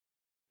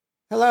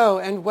Hello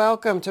and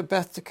welcome to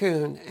Beth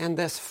Tikkun and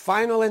this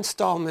final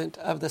installment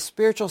of the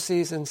Spiritual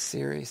Seasons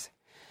series.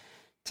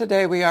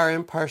 Today we are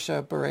in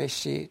Parsha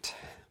Bereshit.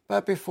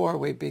 But before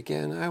we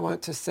begin, I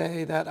want to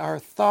say that our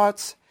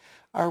thoughts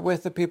are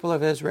with the people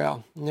of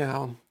Israel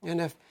now. And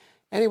if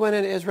anyone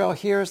in Israel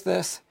hears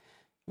this,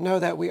 know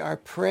that we are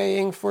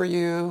praying for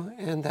you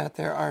and that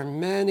there are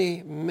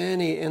many,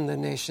 many in the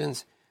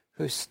nations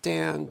who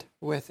stand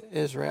with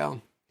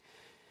Israel.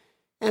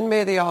 And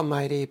may the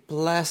Almighty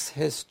bless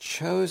his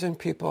chosen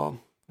people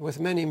with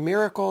many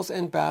miracles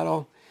in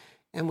battle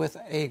and with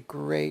a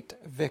great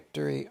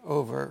victory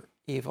over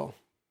evil.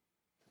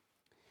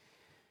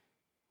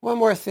 One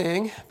more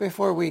thing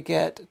before we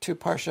get to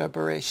Parsha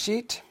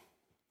Bereshit.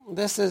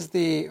 This is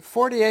the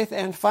 48th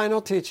and final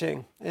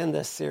teaching in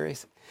this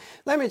series.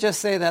 Let me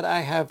just say that I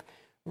have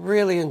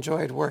really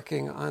enjoyed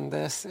working on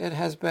this. It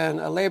has been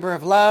a labor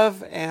of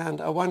love and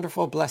a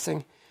wonderful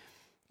blessing.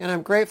 And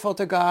I'm grateful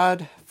to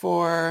God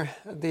for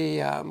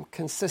the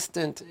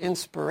consistent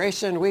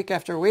inspiration week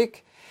after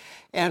week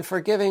and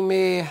for giving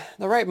me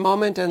the right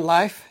moment in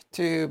life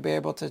to be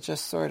able to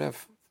just sort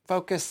of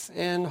focus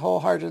in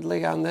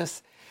wholeheartedly on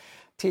this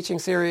teaching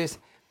series.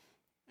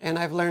 And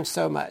I've learned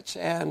so much.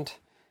 And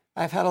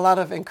I've had a lot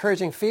of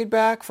encouraging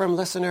feedback from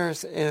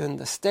listeners in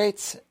the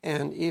States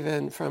and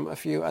even from a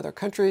few other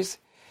countries.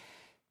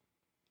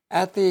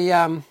 At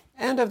the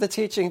end of the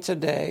teaching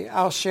today,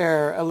 I'll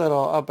share a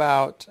little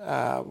about,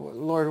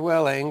 Lord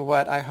willing,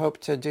 what I hope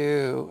to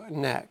do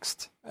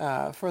next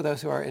for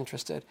those who are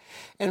interested.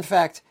 In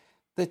fact,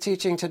 the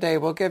teaching today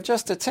will give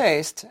just a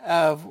taste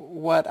of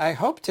what I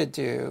hope to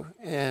do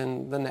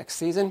in the next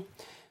season.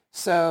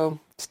 So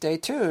stay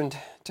tuned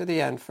to the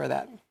end for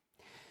that.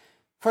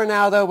 For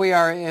now, though, we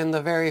are in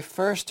the very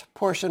first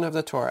portion of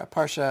the Torah,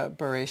 Parsha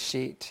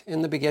Bereshit,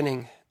 in the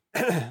beginning.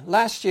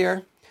 Last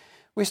year,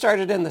 we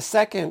started in the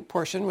second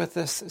portion with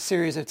this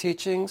series of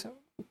teachings,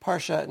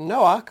 Parsha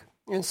Noach,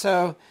 and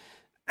so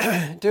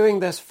doing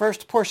this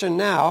first portion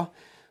now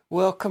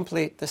will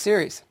complete the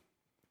series.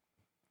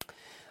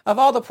 Of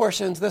all the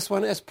portions, this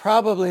one is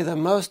probably the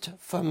most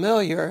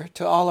familiar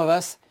to all of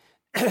us.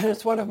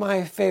 It's one of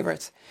my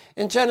favorites.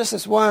 In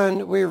Genesis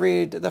 1, we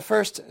read the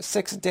first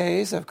 6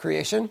 days of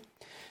creation.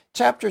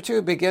 Chapter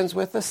 2 begins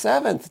with the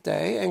seventh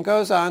day and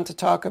goes on to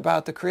talk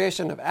about the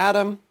creation of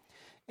Adam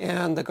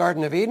and the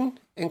Garden of Eden,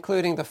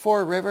 including the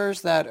 4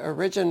 rivers that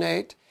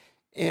originate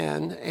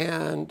in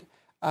and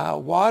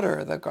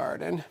water the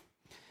garden.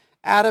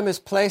 Adam is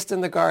placed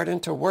in the garden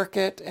to work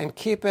it and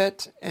keep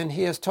it, and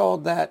he is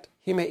told that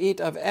he may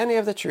eat of any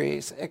of the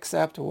trees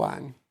except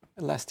one,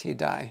 lest he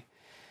die.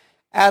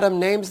 Adam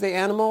names the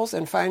animals,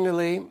 and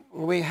finally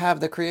we have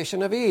the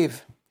creation of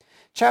Eve.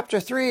 Chapter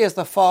 3 is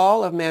the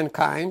fall of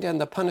mankind and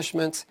the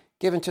punishments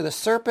given to the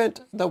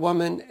serpent, the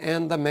woman,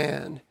 and the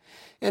man.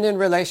 And in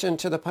relation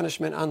to the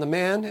punishment on the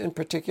man, in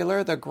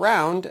particular, the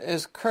ground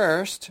is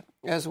cursed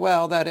as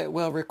well, that it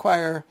will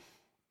require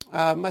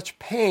much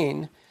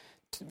pain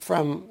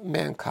from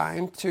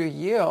mankind to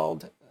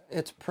yield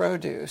its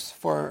produce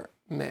for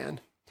man.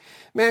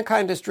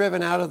 Mankind is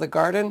driven out of the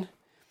garden.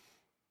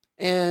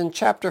 In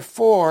chapter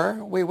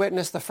 4, we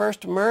witness the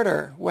first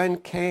murder when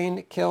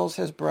Cain kills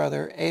his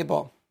brother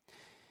Abel.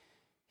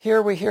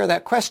 Here we hear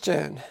that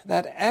question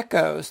that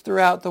echoes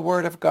throughout the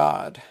Word of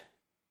God.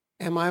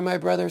 Am I my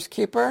brother's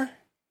keeper?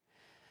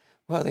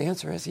 Well, the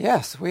answer is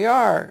yes, we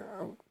are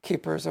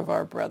keepers of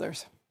our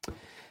brothers.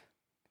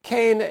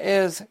 Cain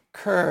is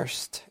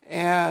cursed,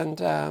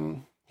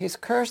 and he's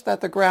cursed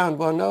that the ground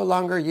will no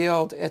longer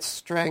yield its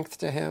strength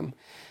to him,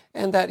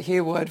 and that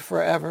he would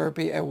forever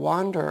be a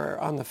wanderer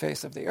on the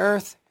face of the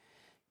earth.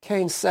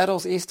 Cain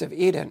settles east of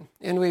Eden,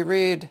 and we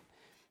read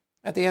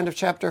at the end of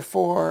chapter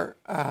 4,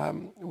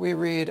 we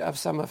read of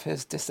some of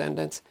his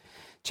descendants.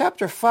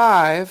 Chapter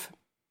 5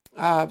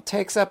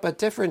 takes up a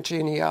different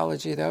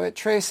genealogy, though. It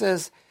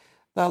traces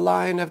the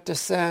line of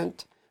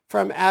descent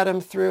from Adam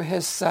through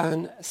his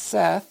son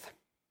Seth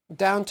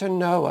down to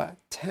Noah,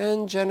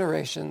 10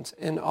 generations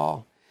in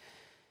all.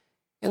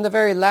 In the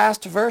very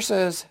last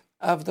verses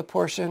of the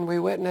portion, we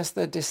witness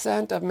the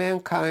descent of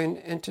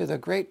mankind into the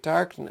great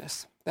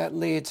darkness that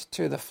leads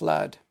to the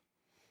flood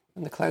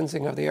and the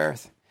cleansing of the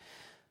earth.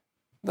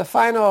 The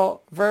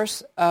final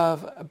verse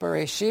of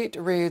Bereshit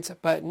reads,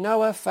 "But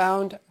Noah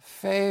found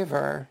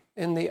favor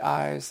in the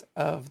eyes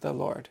of the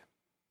Lord."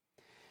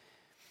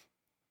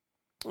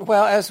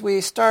 Well, as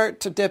we start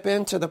to dip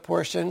into the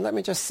portion, let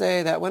me just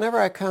say that whenever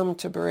I come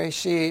to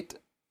Bereshit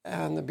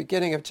and the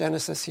beginning of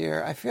Genesis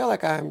here, I feel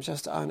like I'm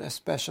just on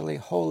especially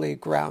holy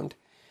ground.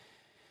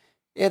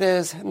 It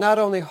is not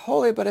only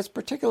holy, but it's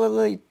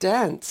particularly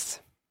dense.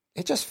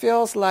 It just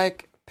feels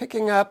like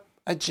picking up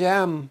a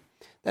gem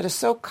that is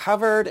so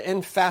covered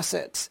in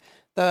facets.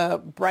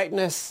 The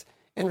brightness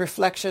and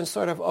reflection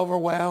sort of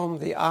overwhelm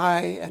the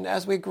eye. And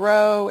as we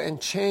grow and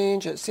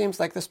change, it seems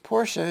like this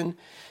portion,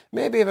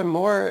 maybe even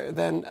more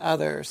than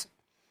others,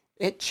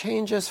 it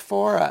changes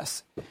for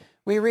us.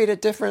 We read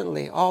it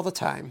differently all the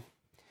time.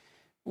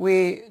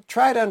 We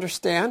try to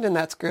understand, and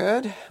that's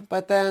good,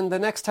 but then the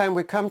next time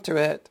we come to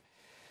it,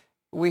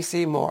 we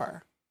see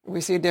more.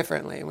 we see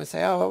differently. And we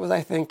say, oh, what was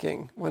I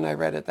thinking when I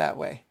read it that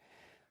way?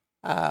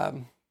 But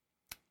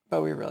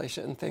we really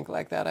shouldn't think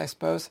like that, I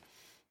suppose.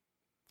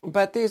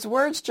 But these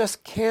words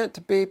just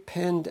can't be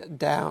pinned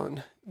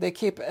down. They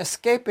keep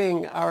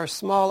escaping our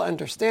small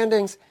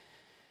understandings.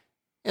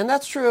 And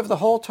that's true of the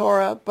whole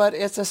Torah, but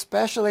it's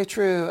especially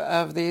true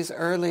of these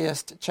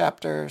earliest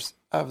chapters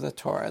of the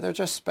Torah. They're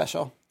just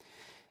special.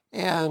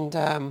 And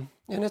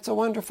it's a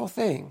wonderful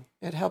thing.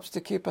 It helps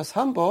to keep us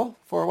humble,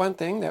 for one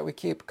thing, that we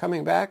keep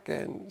coming back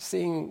and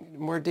seeing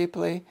more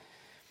deeply.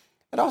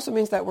 It also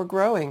means that we're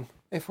growing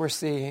if we're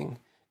seeing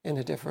in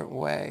a different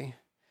way.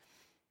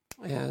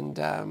 And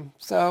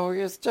so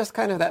it's just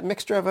kind of that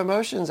mixture of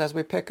emotions as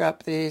we pick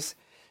up these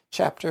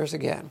chapters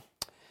again.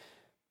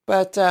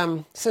 But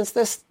since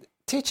this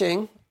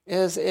teaching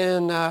is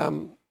in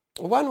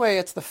one way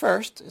it's the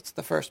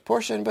first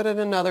portion, but in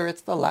another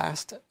it's the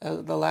last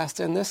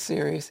in this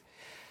series.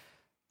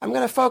 I'm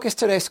going to focus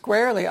today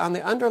squarely on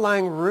the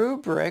underlying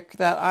rubric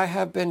that I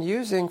have been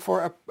using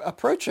for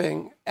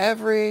approaching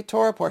every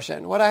Torah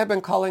portion, what I have been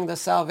calling the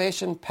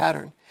salvation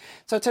pattern.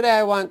 So today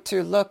I want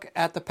to look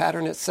at the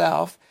pattern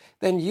itself,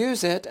 then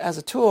use it as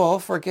a tool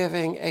for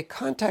giving a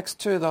context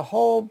to the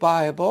whole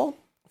Bible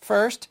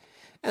first,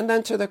 and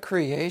then to the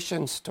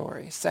creation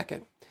story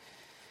second.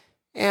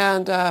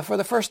 And for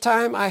the first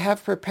time, I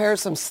have prepared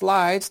some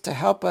slides to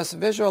help us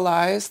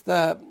visualize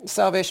the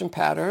salvation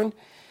pattern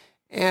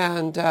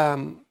and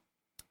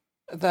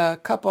the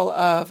couple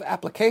of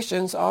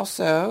applications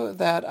also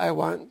that I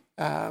want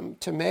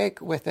to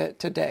make with it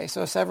today.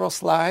 So several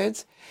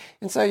slides.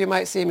 And so you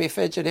might see me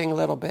fidgeting a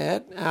little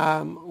bit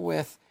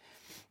with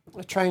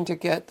trying to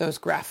get those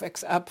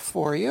graphics up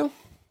for you.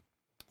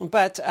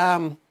 But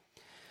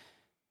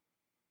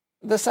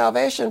the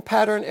salvation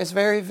pattern is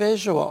very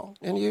visual.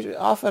 And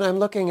often I'm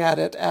looking at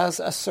it as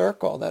a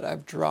circle that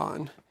I've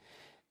drawn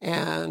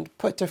and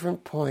put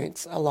different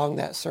points along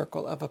that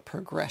circle of a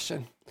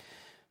progression.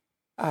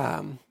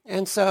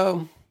 And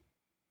so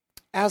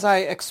as I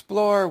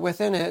explore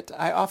within it,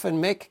 I often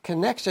make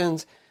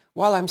connections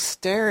while I'm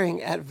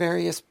staring at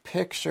various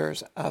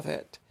pictures of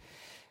it.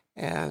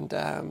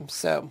 And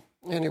so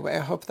anyway, I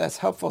hope that's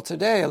helpful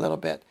today a little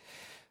bit.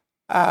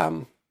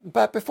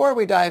 But before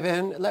we dive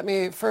in, let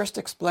me first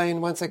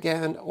explain once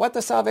again what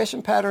the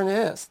salvation pattern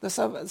is.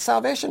 The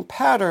salvation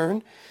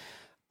pattern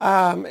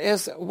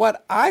is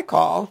what I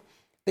call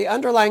the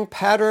underlying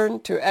pattern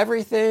to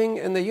everything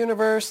in the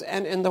universe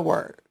and in the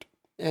Word.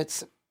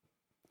 It's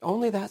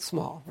only that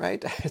small,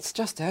 right? It's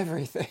just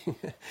everything.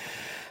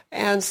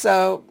 And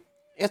so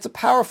it's a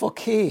powerful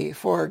key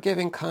for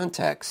giving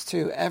context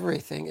to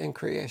everything in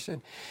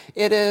creation.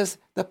 It is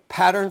the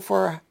pattern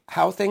for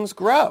how things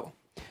grow.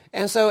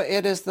 And so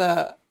it is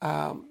the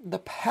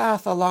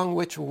path along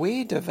which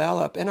we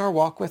develop in our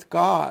walk with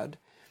God.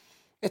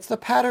 It's the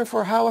pattern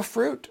for how a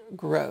fruit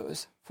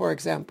grows, for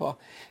example.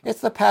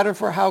 It's the pattern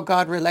for how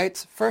God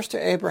relates first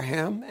to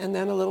Abraham and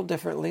then a little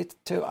differently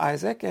to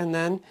Isaac and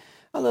then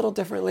a little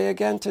differently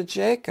again to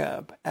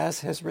Jacob as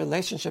his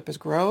relationship is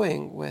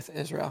growing with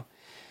Israel.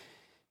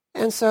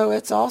 And so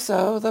it's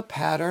also the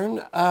pattern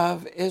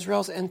of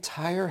Israel's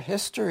entire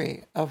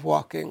history of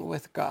walking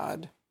with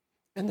God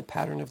and the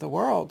pattern of the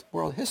world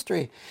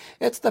history.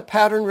 It's the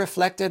pattern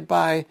reflected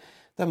by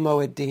the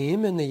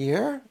Moedim in the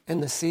year, in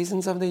the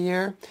seasons of the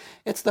year.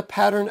 It's the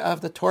pattern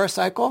of the Torah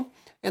cycle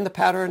and the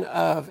pattern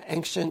of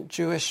ancient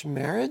Jewish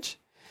marriage.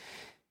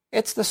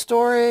 It's the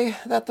story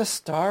that the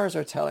stars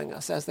are telling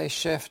us as they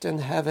shift in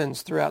the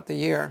heavens throughout the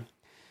year.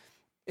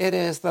 It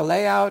is the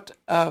layout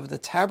of the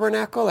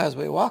tabernacle as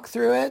we walk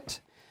through it.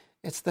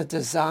 It's the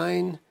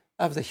design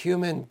of the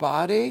human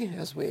body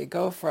as we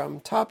go from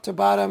top to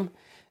bottom.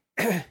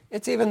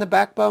 It's even the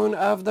backbone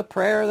of the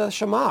prayer, the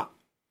Shema.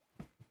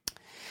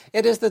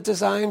 It is the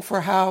design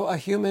for how a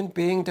human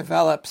being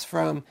develops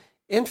from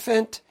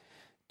infant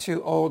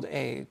to old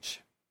age.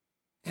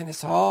 And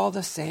it's all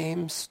the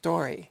same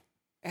story.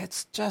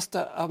 It's just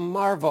a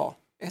marvel.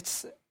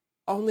 It's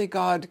only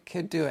God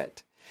could do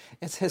it.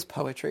 It's his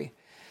poetry.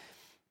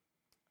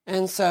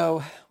 And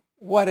so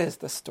what is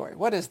the story?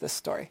 What is this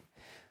story?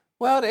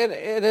 Well, it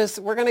is,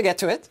 we're going to get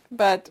to it,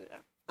 but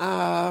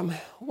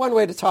one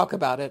way to talk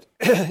about it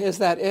is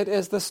that it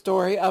is the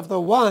story of the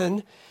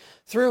one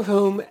through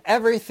whom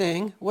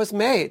everything was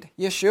made,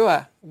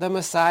 Yeshua, the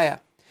Messiah.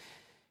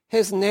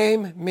 His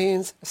name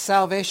means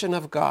salvation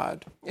of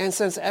God. And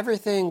since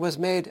everything was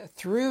made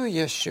through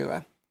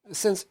Yeshua,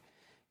 since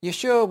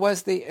Yeshua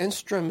was the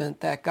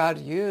instrument that God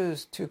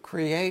used to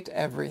create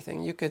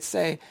everything, you could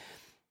say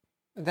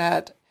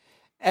that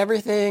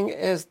everything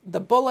is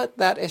the bullet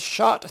that is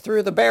shot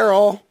through the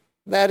barrel,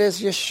 that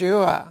is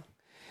Yeshua.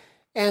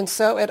 And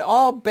so it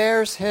all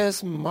bears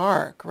his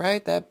mark,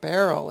 right? That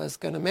barrel is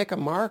going to make a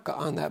mark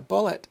on that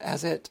bullet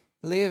as it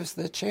leaves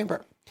the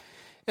chamber.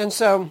 And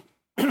so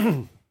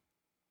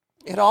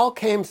it all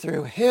came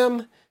through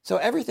him, so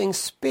everything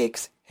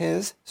speaks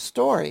his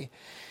story.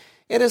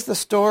 It is the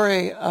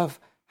story of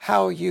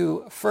how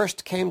you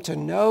first came to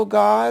know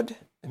God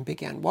and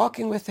began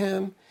walking with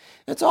him.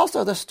 It's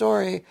also the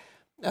story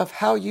of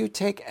how you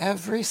take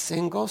every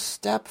single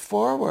step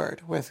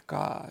forward with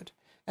God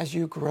as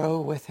you grow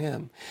with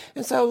him.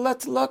 And so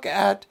let's look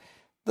at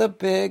the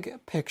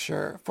big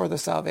picture for the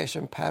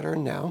salvation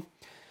pattern now.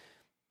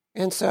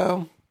 And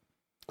so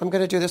I'm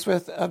going to do this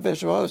with a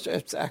visual.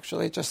 It's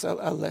actually just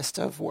a list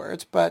of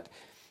words. But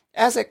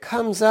as it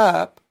comes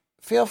up,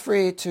 feel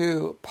free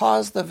to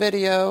pause the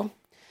video.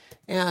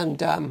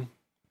 And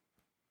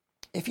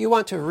if you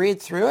want to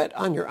read through it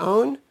on your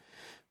own,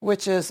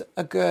 which is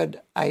a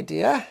good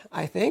idea,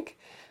 I think.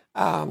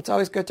 It's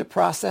always good to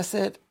process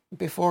it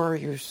before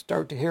you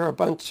start to hear a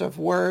bunch of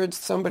words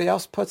somebody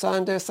else puts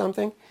onto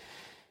something.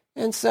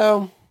 And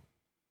so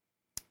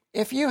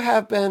if you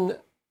have been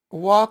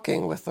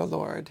walking with the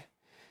Lord,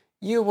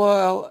 you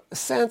will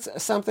sense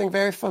something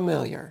very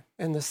familiar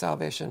in the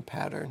salvation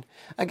pattern.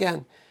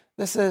 Again,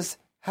 this is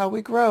how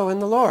we grow in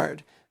the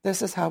Lord.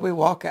 This is how we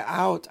walk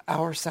out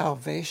our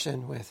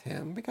salvation with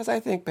him. Because I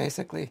think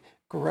basically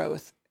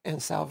growth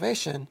and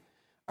salvation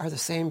are the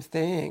same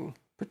thing,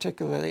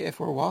 particularly if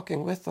we're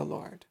walking with the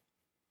Lord.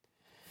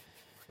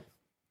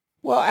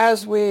 Well,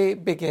 as we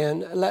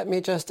begin, let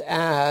me just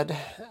add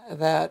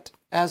that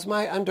as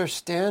my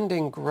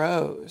understanding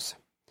grows,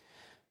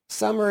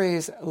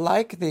 summaries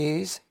like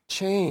these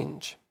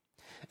change.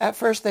 At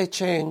first, they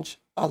change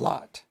a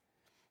lot.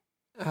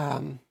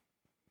 And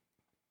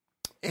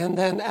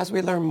then as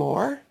we learn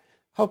more,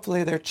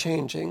 hopefully they're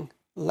changing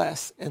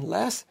less and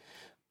less.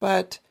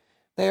 But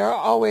they are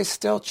always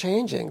still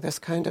changing, this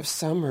kind of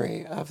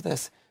summary of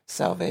this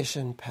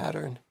salvation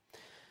pattern.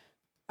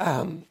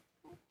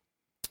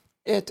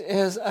 It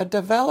is a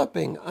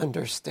developing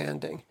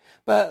understanding.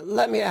 But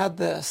let me add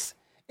this.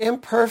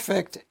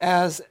 Imperfect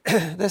as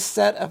this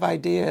set of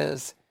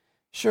ideas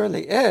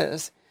surely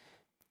is,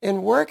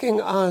 in working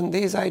on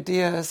these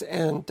ideas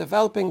and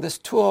developing this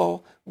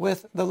tool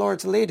with the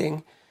Lord's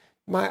leading,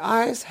 my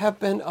eyes have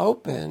been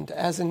opened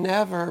as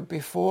never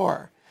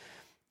before.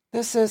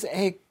 This is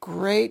a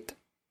great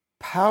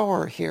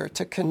power here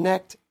to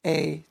connect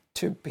A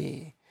to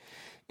B.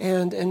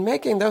 And in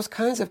making those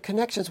kinds of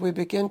connections, we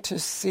begin to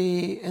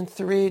see in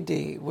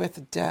 3D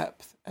with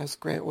depth, as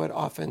Grant would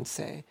often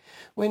say.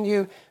 When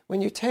you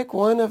take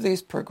one of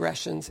these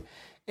progressions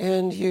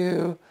and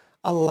you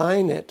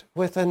align it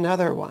with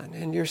another one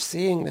and you're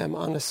seeing them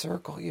on a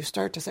circle, you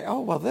start to say,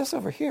 oh, well, this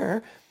over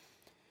here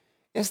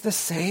is the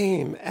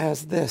same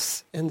as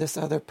this in this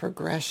other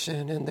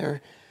progression. And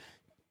they're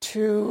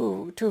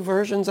two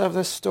versions of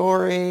the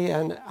story,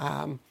 and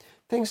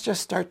things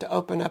just start to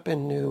open up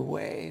in new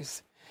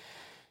ways.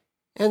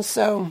 And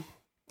so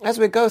as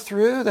we go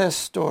through this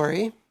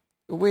story,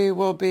 we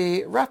will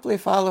be roughly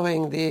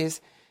following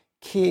these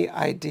key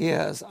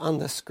ideas on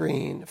the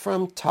screen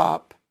from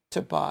top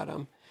to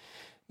bottom.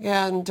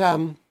 And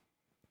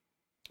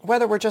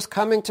whether we're just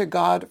coming to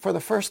God for the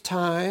first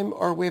time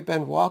or we've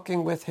been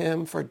walking with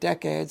him for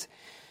decades,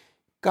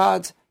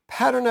 God's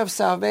pattern of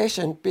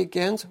salvation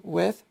begins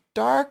with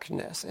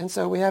darkness. And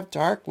so we have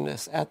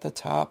darkness at the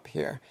top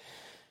here.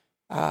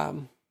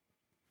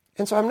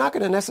 And so I'm not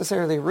going to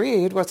necessarily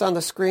read what's on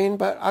the screen,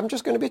 but I'm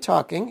just going to be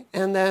talking,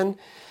 and then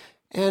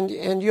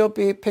and you'll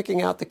be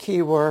picking out the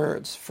key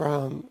words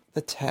from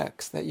the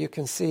text that you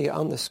can see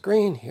on the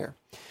screen here.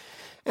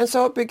 And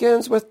so it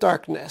begins with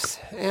darkness,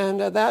 and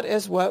that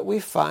is what we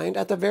find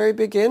at the very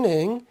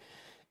beginning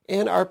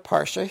in our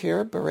Parsha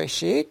here,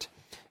 Bereshit. It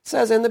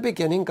says, in the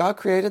beginning, God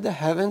created the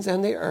heavens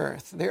and the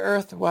earth. The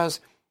earth was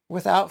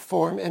without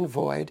form and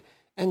void,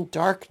 and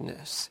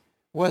darkness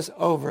was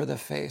over the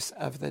face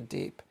of the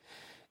deep.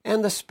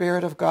 And the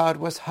Spirit of God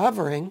was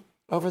hovering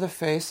over the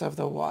face of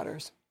the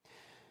waters.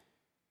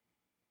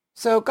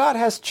 So God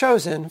has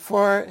chosen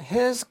for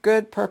his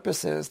good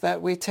purposes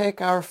that we take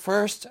our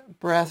first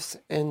breaths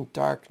in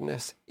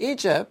darkness.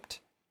 Egypt,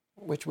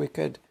 which we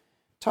could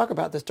talk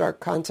about this dark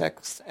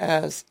context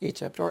as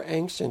Egypt or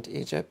ancient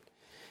Egypt,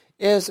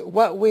 is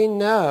what we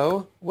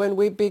know when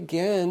we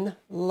begin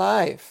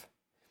life.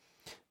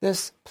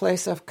 This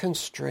place of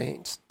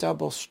constraints,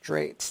 double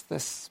straits,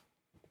 this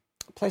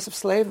place of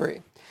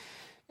slavery.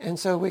 And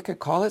so we could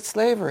call it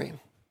slavery.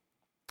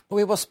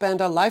 We will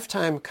spend a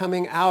lifetime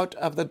coming out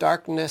of the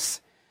darkness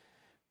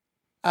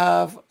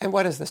of, and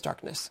what is this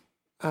darkness?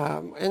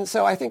 And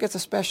so I think it's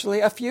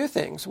especially a few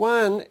things.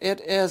 One, it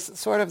is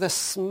sort of the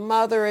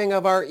smothering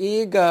of our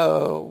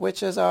ego,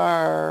 which is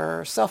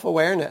our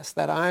self-awareness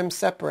that I'm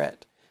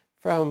separate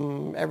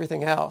from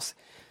everything else.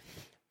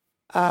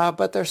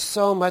 But there's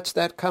so much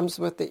that comes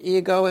with the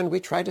ego, and we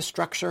try to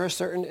structure a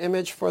certain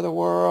image for the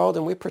world,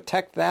 and we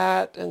protect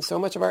that, and so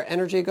much of our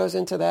energy goes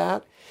into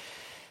that.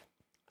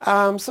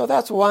 So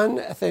that's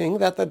one thing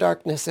that the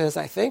darkness is,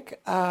 I think.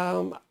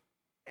 And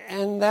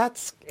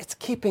it's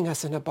keeping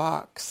us in a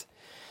box.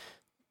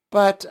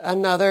 But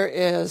another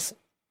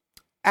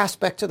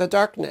aspect to the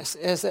darkness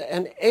is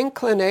an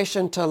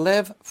inclination to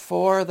live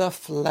for the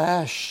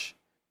flesh,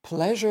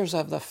 pleasures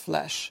of the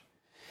flesh.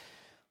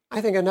 I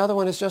think another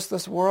one is just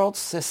this world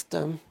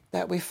system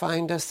that we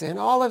find us in.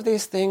 All of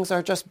these things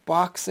are just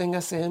boxing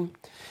us in.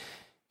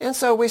 And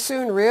so we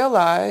soon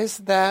realize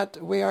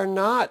that we are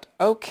not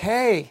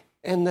okay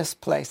in this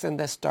place, in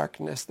this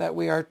darkness, that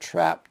we are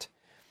trapped.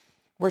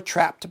 We're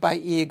trapped by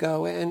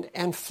ego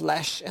and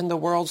flesh and the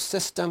world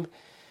system,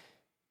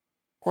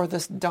 or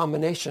this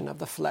domination of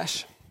the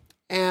flesh.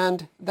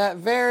 And that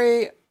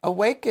very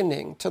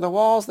awakening to the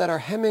walls that are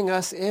hemming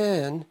us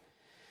in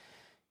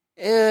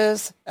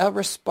is a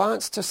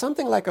response to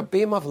something like a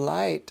beam of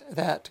light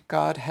that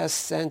God has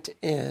sent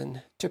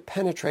in to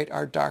penetrate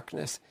our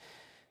darkness.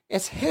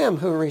 It's him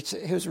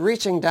who's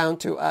reaching down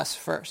to us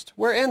first.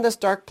 We're in this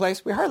dark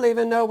place. We hardly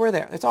even know we're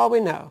there. It's all we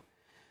know.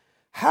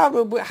 How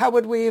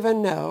would we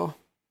even know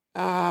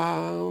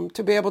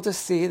to be able to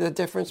see the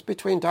difference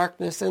between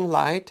darkness and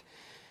light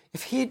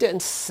if he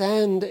didn't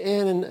send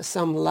in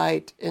some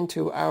light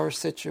into our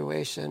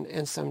situation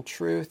and some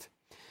truth?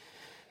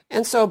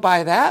 And so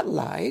by that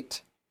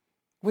light,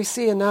 we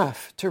see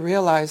enough to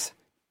realize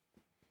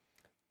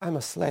I'm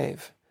a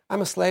slave.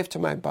 I'm a slave to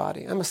my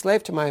body. I'm a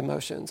slave to my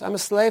emotions. I'm a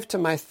slave to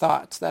my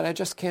thoughts that I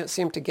just can't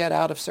seem to get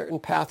out of certain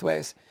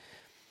pathways.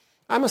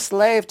 I'm a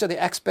slave to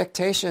the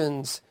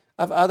expectations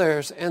of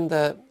others and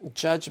the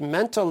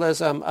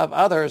judgmentalism of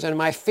others and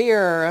my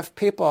fear of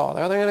people.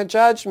 Are they going to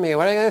judge me?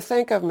 What are they going to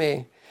think of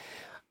me?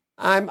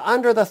 I'm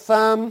under the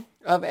thumb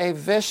of a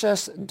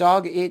vicious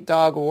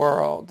dog-eat-dog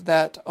world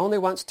that only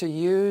wants to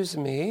use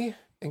me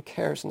and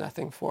cares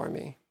nothing for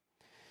me.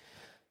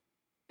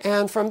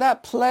 And from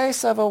that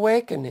place of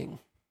awakening,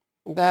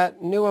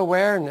 that new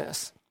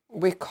awareness,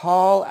 we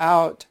call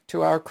out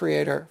to our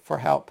Creator for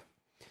help.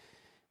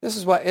 This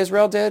is what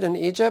Israel did in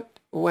Egypt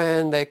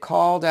when they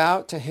called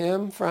out to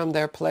him from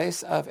their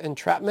place of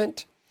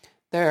entrapment,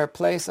 their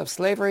place of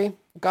slavery.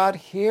 God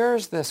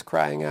hears this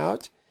crying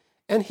out,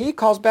 and he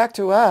calls back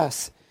to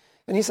us.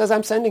 And he says,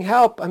 I'm sending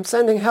help. I'm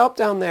sending help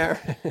down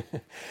there.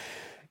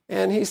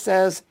 And he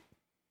says,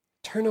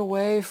 turn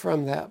away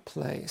from that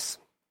place.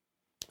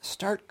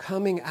 Start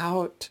coming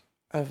out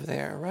of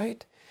there,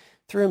 right?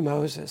 Through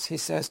Moses, he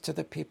says to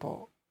the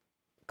people,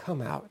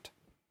 come out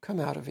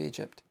of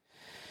Egypt.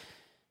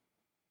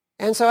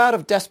 And so out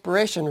of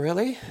desperation,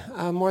 really,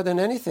 more than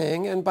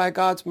anything, and by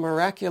God's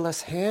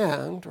miraculous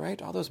hand,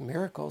 right, all those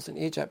miracles in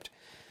Egypt,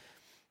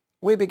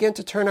 we begin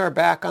to turn our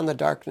back on the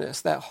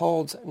darkness that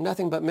holds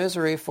nothing but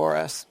misery for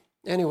us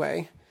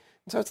anyway.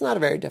 So it's not a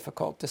very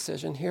difficult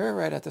decision here,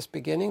 right at this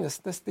beginning,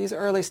 these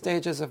early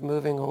stages of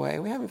moving away.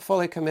 We haven't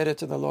fully committed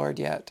to the Lord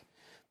yet,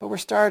 but we're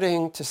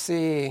starting to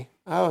see,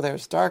 oh,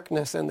 there's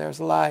darkness and there's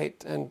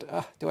light, and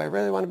do I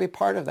really want to be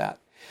part of that?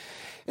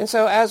 And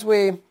so as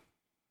we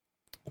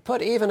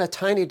put even a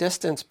tiny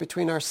distance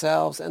between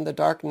ourselves and the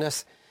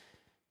darkness,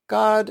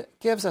 God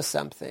gives us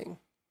something,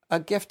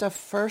 a gift of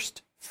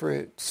first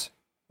fruits,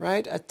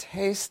 right? A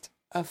taste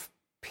of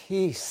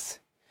peace,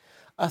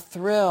 a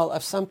thrill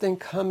of something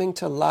coming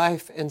to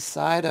life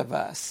inside of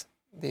us,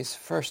 these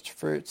first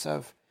fruits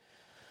of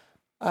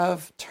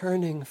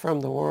turning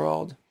from the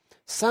world.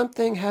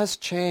 Something has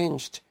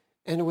changed,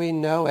 and we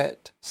know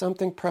it,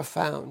 something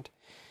profound.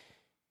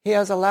 He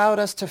has allowed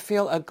us to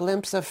feel a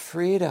glimpse of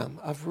freedom,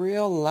 of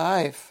real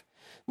life,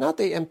 not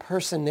the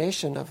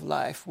impersonation of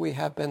life we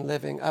have been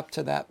living up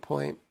to that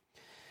point.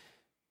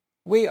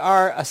 We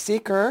are a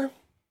seeker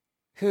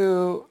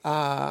who's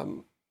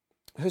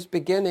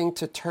beginning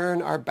to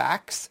turn our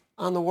backs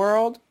on the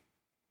world.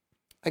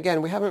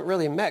 Again, we haven't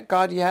really met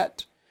God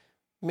yet.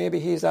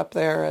 Maybe he's up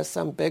there as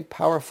some big,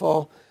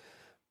 powerful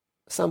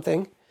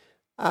something.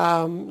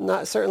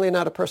 Certainly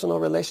not a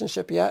personal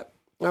relationship yet.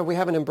 We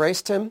haven't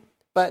embraced him.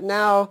 But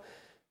now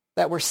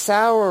that we're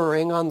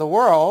souring on the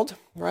world,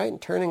 right,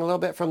 and turning a little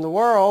bit from the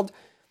world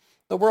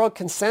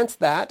can sense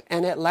that,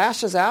 and it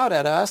lashes out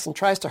at us and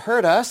tries to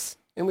hurt us,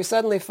 and we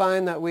suddenly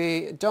find that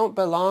we don't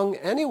belong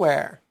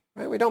anywhere,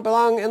 right? We don't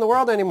belong in the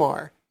world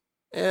anymore,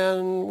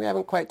 and we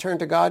haven't quite turned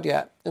to God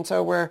yet. And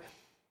so it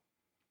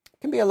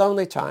can be a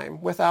lonely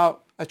time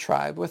without a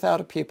tribe,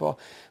 without a people.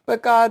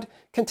 But God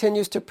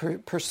continues to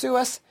pursue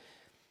us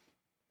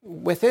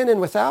within and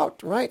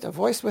without, right? A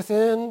voice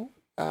within.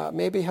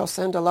 Maybe he'll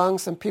send along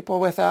some people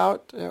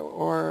without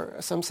or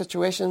some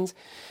situations.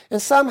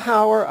 And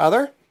somehow or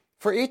other,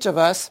 for each of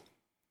us,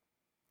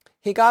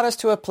 he got us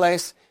to a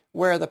place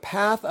where the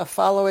path of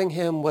following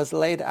him was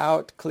laid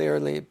out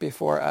clearly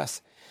before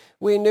us.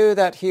 We knew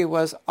that he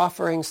was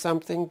offering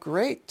something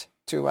great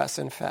to us,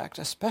 in fact,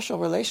 a special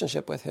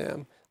relationship with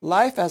him,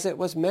 life as it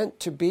was meant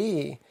to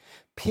be,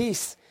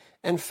 peace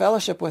and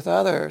fellowship with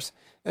others,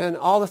 and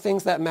all the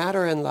things that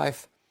matter in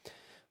life.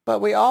 But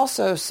we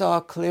also saw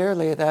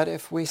clearly that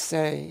if we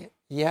say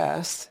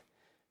yes,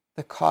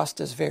 the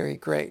cost is very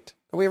great.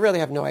 We really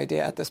have no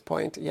idea at this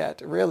point yet,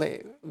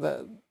 really,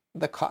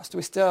 the cost.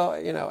 We still,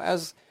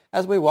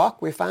 as we walk,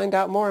 we find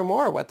out more and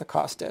more what the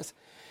cost is.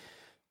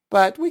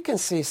 But we can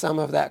see some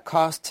of that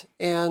cost.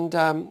 And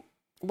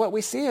what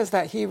we see is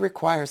that he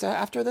requires,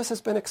 after this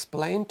has been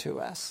explained to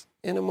us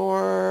in a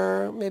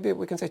more, maybe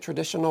we can say,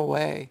 traditional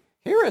way,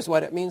 here is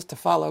what it means to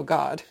follow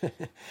God.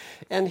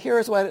 And here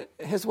is what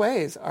his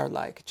ways are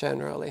like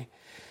generally.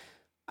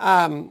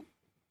 And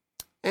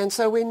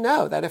so we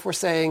know that if we're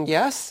saying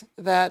yes,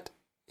 that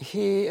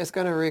he is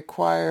going to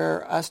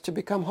require us to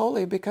become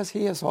holy because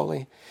he is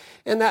holy.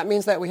 And that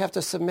means that we have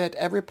to submit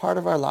every part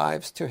of our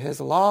lives to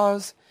his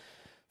laws,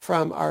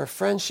 from our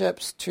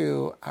friendships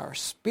to our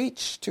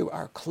speech, to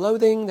our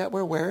clothing that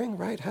we're wearing,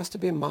 right? It has to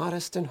be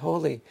modest and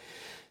holy.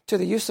 To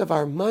the use of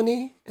our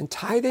money and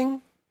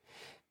tithing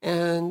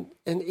and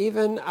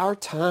even our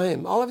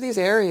time. All of these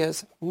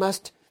areas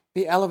must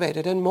be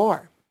elevated and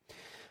more.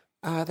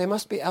 They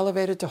must be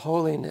elevated to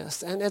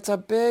holiness. And it's a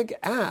big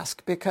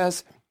ask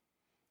because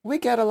we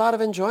get a lot of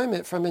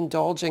enjoyment from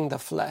indulging the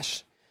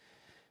flesh,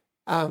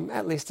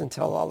 at least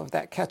until all of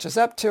that catches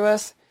up to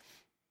us.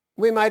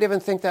 We might even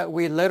think that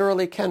we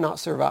literally cannot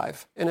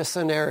survive in a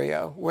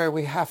scenario where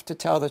we have to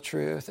tell the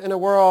truth, in a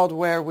world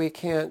where we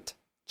can't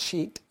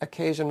cheat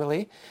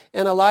occasionally,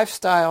 in a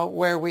lifestyle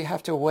where we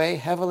have to weigh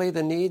heavily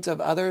the needs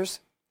of others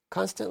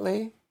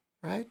constantly,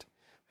 right?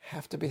 I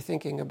have to be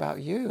thinking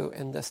about you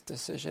in this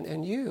decision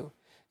and you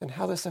and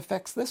how this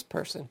affects this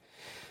person.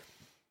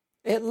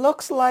 It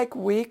looks like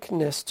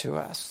weakness to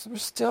us. We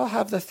still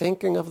have the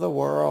thinking of the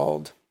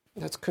world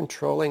that's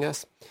controlling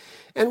us.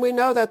 And we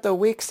know that the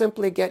weak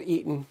simply get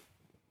eaten.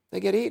 They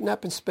get eaten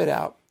up and spit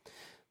out.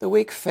 The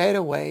weak fade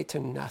away to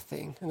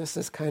nothing. And this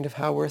is kind of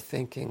how we're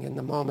thinking in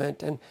the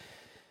moment.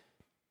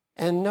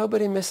 And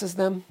nobody misses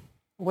them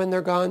when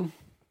they're gone.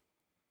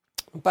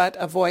 But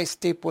a voice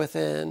deep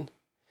within,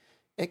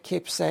 it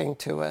keeps saying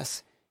to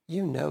us,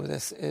 you know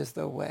this is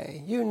the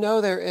way. You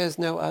know there is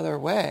no other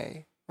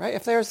way, right?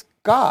 If there's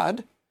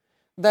God,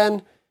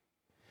 then,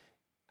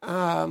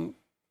 and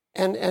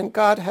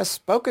God has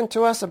spoken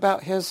to us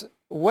about his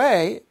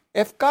way.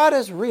 If God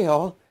is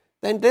real,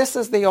 then this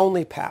is the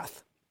only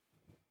path,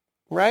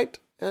 right?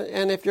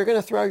 And if you're going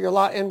to throw your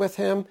lot in with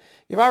him,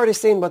 you've already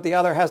seen what the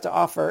other has to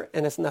offer,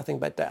 and it's nothing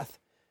but death.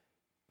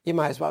 You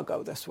might as well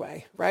go this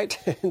way, right?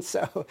 And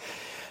so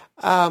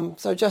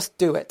just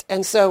do it.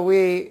 And so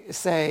we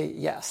say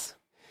yes.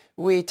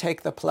 We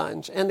take the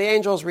plunge, and the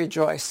angels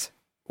rejoice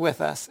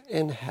with us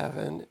in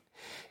heaven.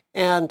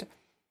 And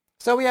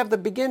so we have the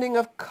beginning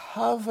of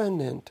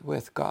covenant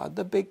with God,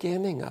 the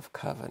beginning of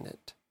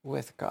covenant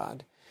with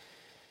God.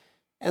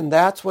 And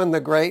that's when the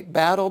great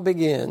battle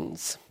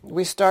begins.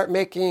 We start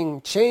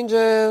making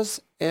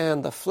changes,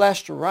 and the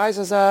flesh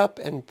rises up,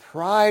 and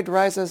pride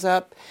rises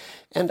up,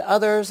 and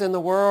others in the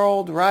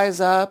world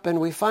rise up, and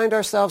we find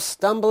ourselves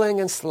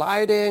stumbling and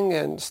sliding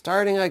and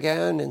starting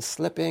again and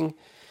slipping.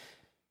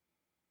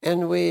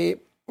 And we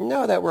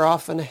know that we're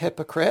often a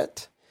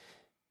hypocrite,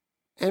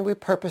 and we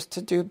purpose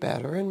to do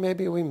better, and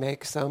maybe we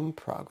make some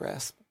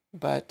progress.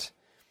 But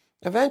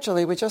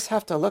eventually, we just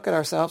have to look at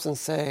ourselves and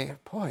say,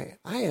 boy,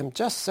 I am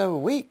just so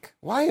weak.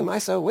 Why am I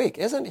so weak?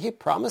 Isn't he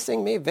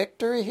promising me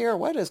victory here?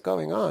 What is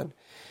going on?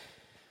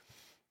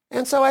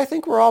 And so I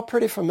think we're all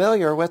pretty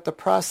familiar with the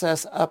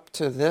process up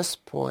to this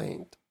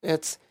point.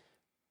 It's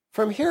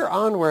from here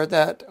onward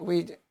that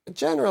we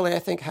generally, I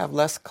think, have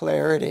less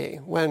clarity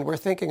when we're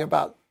thinking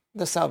about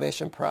the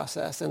salvation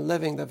process and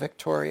living the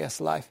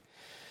victorious life.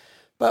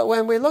 But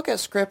when we look at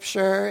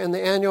Scripture and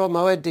the annual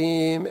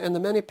Moedim and the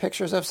many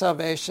pictures of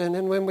salvation,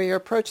 and when we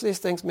approach these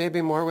things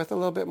maybe more with a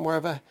little bit more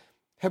of a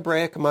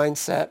Hebraic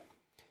mindset,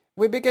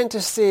 we begin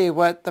to see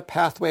what the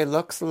pathway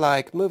looks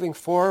like moving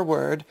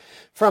forward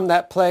from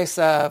that place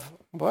of,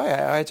 boy,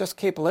 I just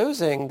keep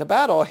losing the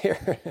battle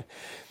here.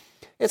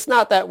 It's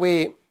not that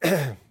we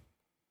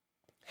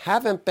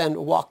haven't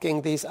been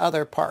walking these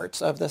other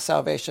parts of the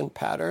salvation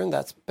pattern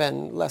that's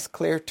been less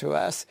clear to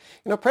us.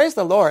 Praise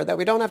the Lord that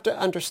we don't have to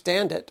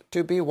understand it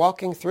to be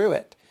walking through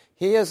it.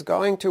 He is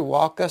going to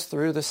walk us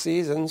through the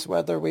seasons,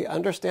 whether we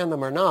understand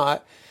them or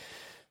not.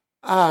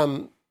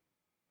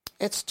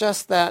 It's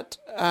just that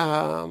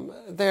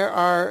there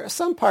are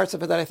some parts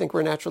of it that I think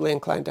we're naturally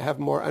inclined to have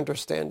more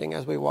understanding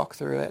as we walk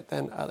through it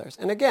than others.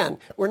 And again,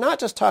 we're not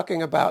just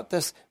talking about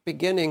this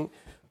beginning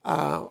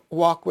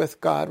walk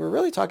with God. We're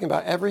really talking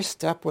about every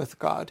step with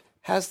God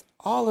has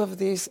all of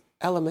these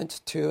elements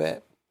to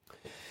it.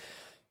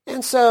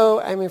 And so,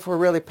 if we're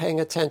really paying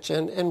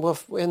attention, and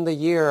in the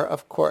year,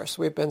 of course,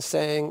 we've been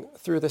saying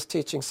through this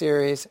teaching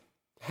series,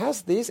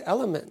 has these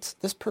elements,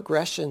 this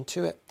progression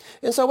to it.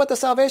 And so what the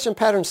salvation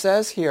pattern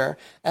says here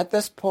at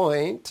this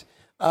point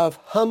of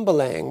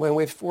humbling, when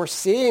we're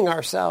seeing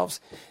ourselves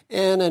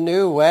in a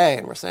new way,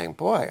 and we're saying,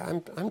 boy,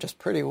 I'm just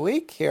pretty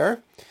weak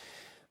here.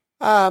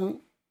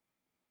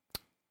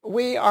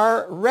 We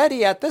are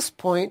ready at this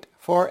point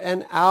for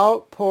an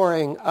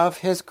outpouring of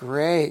his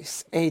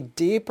grace, a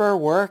deeper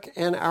work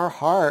in our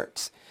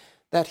hearts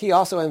that he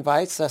also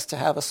invites us to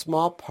have a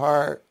small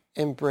part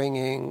in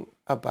bringing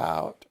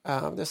about.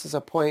 This is a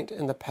point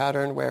in the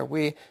pattern where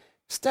we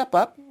step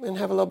up and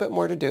have a little bit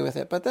more to do with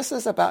it. But this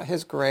is about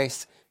his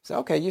grace. So,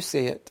 okay, you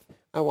see it.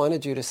 I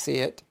wanted you to see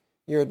it.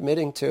 You're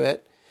admitting to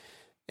it.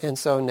 And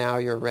so now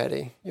you're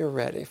ready. You're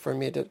ready for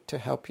me to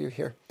help you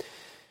here.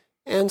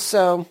 And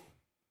so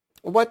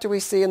what do we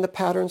see in the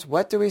patterns?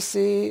 What do we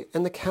see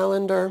in the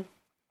calendar?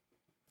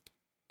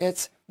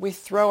 It's we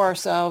throw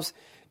ourselves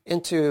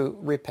into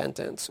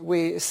repentance.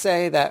 We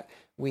say that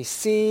we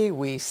see.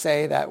 We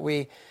say that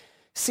we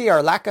see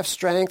our lack of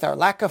strength, our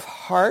lack of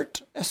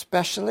heart,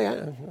 especially.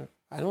 I'm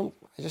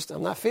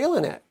not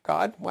feeling it,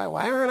 God.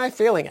 Why aren't I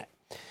feeling it?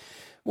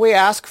 We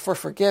ask for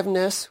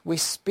forgiveness. We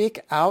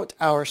speak out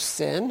our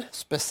sin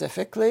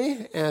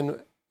specifically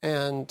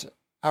and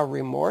our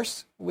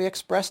remorse we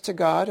express to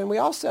God. And we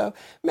also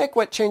make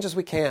what changes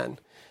we can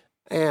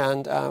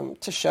and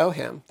to show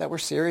him that we're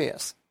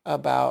serious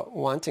about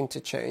wanting to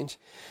change.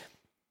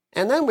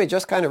 And then we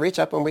just kind of reach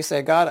up and we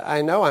say, God,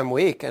 I know I'm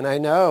weak and I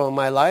know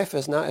my life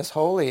is not as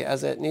holy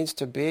as it needs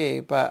to be,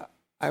 but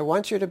I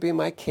want you to be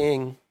my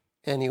king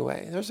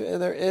anyway.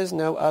 There is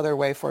no other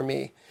way for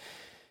me.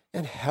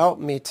 And help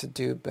me to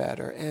do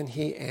better. And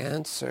he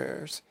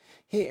answers.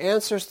 He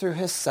answers through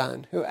his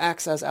Son, who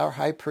acts as our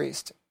high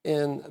priest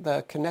in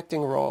the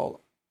connecting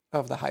role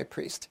of the high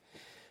priest,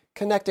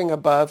 connecting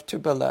above to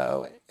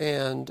below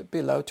and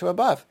below to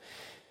above.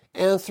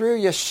 And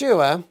through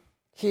Yeshua,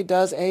 he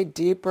does a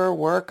deeper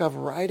work of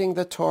writing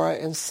the Torah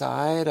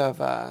inside of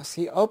us.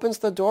 He opens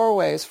the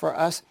doorways for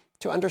us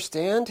to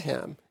understand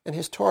him and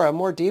his Torah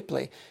more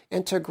deeply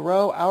and to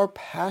grow our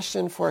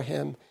passion for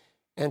him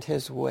and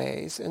his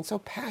ways. And so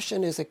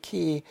passion is a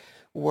key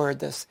word,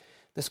 this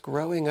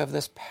growing of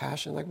this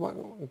passion. Like,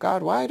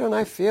 God, why don't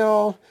I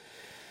feel,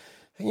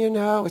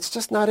 it's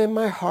just not in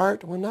my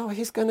heart? Well, no,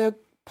 he's going to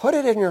put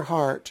it in your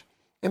heart.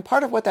 And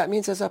part of what that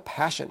means is a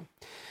passion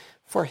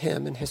for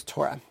him and his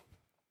Torah.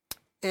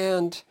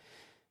 And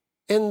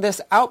in this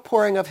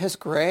outpouring of his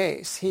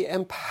grace, he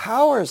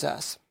empowers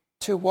us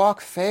to walk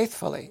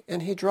faithfully,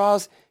 and he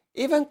draws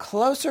even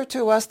closer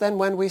to us than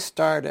when we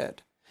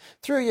started.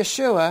 Through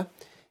Yeshua,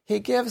 he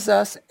gives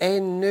us a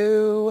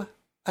new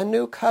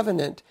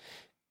covenant.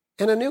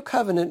 And a new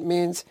covenant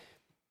means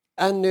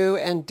a new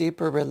and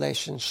deeper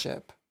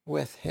relationship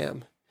with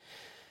him.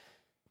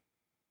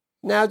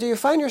 Now, do you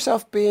find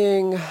yourself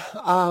being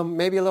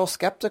maybe a little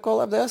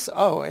skeptical of this?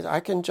 Oh, I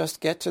can just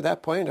get to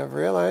that point of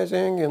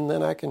realizing, and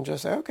then I can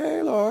just say,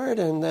 okay, Lord,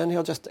 and then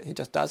he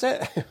just does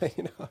it.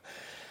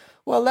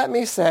 Well, let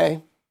me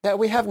say that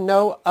we have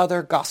no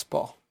other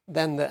gospel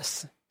than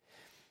this.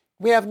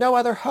 We have no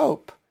other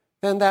hope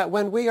than that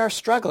when we are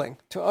struggling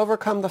to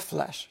overcome the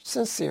flesh,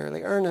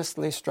 sincerely,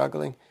 earnestly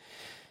struggling,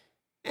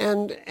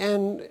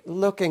 and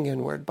looking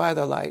inward by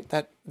the light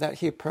that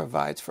he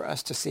provides for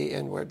us to see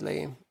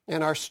inwardly,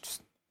 and our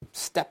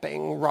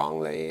stepping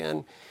wrongly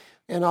and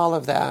all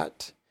of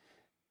that.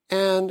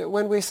 And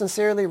when we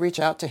sincerely reach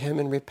out to him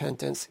in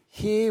repentance,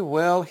 he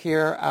will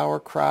hear our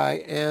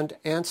cry and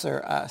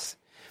answer us.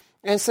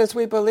 And since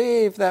we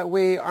believe that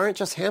we aren't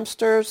just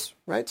hamsters,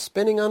 right,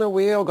 spinning on a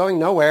wheel, going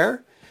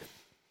nowhere,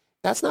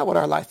 that's not what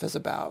our life is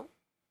about.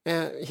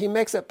 And he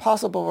makes it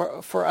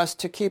possible for us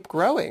to keep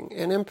growing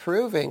and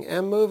improving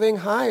and moving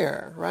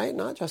higher, right?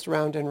 Not just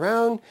round and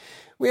round.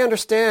 We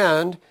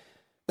understand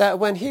that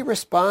when he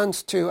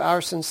responds to our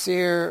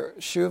sincere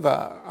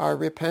shuva, our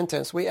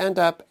repentance, we end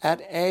up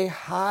at a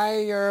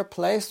higher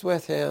place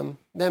with him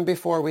than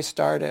before we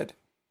started.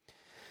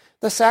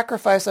 The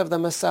sacrifice of the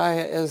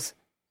Messiah is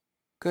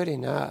good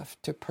enough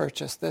to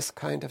purchase this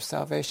kind of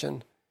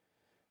salvation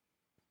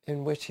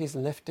in which he's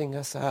lifting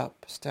us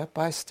up step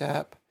by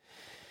step.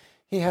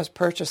 He has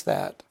purchased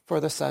that for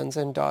the sons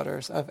and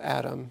daughters of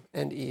Adam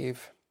and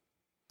Eve.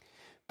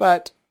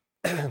 But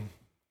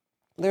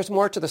there's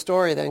more to the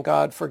story than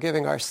God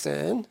forgiving our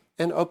sin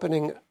and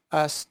opening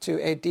us to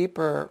a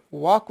deeper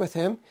walk with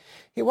him.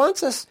 He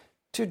wants us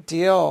to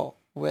deal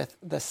with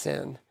the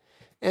sin.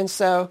 And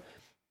so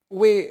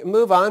we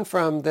move on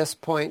from this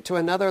point to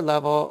another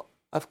level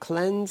of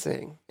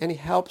cleansing, and he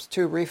helps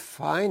to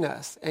refine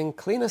us and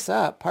clean us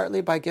up,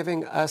 partly by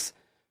giving us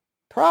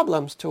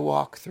problems to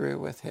walk through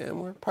with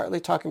him. We're partly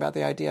talking about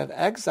the idea of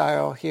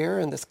exile here,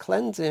 and this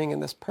cleansing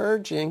and this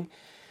purging,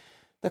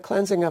 the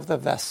cleansing of the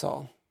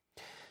vessel.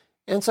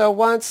 And so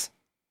once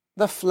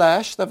the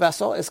flesh, the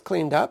vessel, is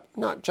cleaned up,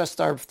 not just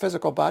our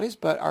physical bodies,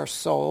 but our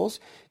souls,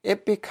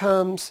 it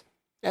becomes,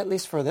 at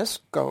least for this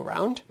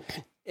go-round,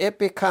 it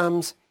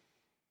becomes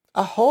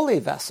a holy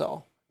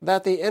vessel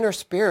that the inner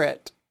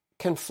spirit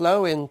can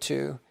flow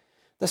into,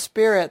 the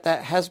spirit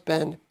that has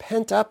been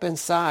pent up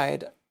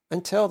inside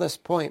until this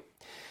point.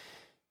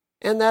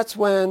 And that's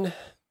when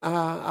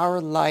our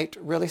light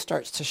really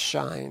starts to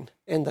shine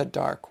in the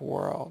dark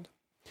world.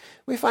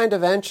 We find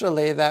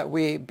eventually that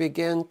we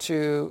begin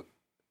to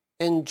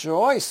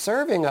enjoy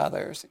serving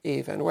others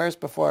even, whereas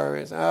before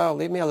it was, oh,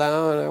 leave me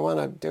alone, I want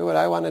to do what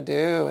I want to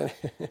do.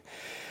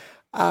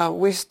 And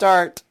we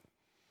start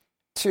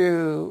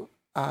to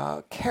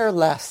care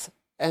less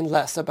and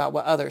less about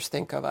what others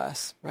think of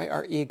us, right?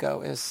 Our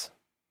ego is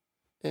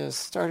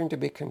starting to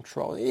be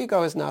controlled. The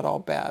ego is not all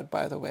bad,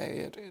 by the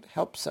way. It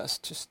helps us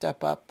to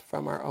step up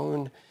from our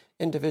own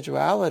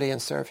individuality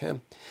and serve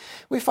him.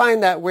 We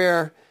find that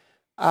we're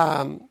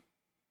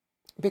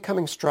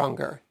becoming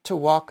stronger to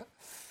walk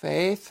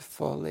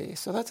faithfully.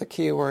 So that's a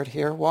key word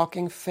here,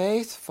 walking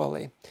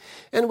faithfully.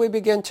 And we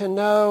begin to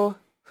know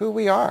who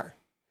we are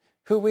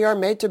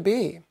made to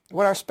be,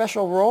 what our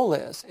special role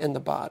is in the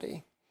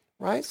body,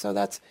 right? So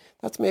that's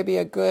maybe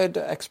a good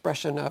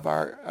expression of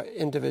our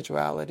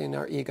individuality and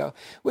our ego.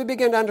 We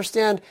begin to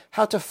understand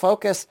how to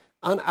focus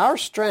on our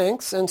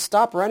strengths and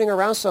stop running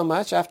around so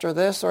much after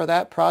this or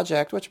that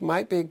project, which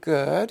might be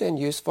good and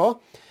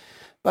useful,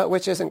 but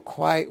which isn't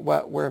quite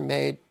what we're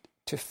made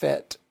to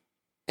fit.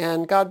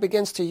 And God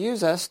begins to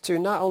use us to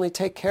not only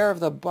take care of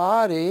the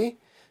body,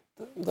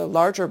 the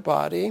larger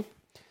body,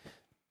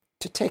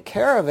 to take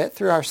care of it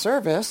through our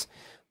service,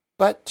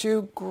 but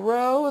to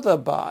grow the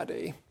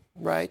body,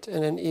 right,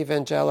 in an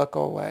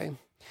evangelical way.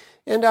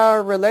 And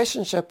our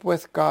relationship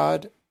with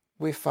God,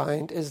 we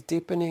find, is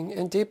deepening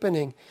and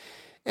deepening.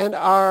 And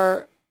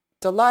our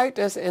delight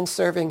is in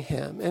serving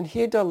him, and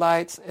he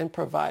delights in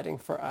providing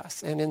for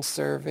us and in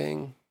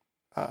serving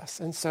us.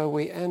 And so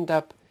we end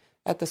up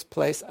at this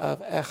place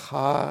of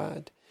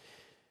echad.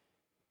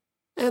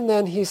 And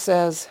then he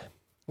says,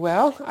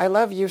 well, I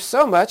love you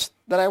so much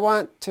that I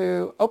want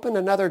to open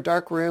another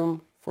dark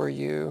room for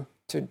you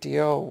to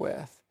deal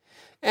with.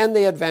 And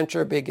the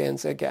adventure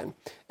begins again.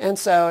 And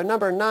so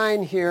number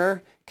 9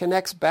 here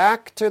connects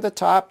back to the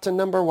top to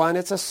number 1.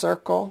 It's a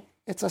circle.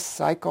 It's a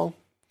cycle.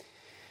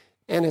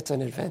 And it's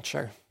an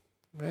adventure,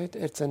 right?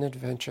 It's an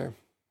adventure.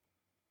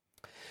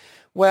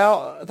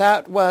 Well,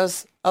 that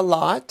was a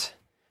lot.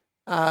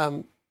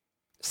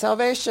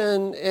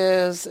 Salvation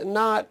is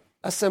not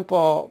a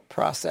simple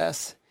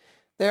process.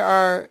 There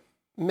are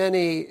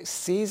many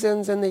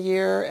seasons in the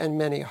year and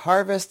many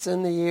harvests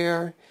in the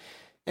year,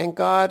 and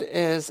God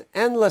is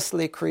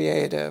endlessly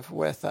creative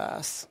with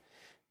us.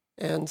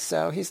 And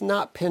so he's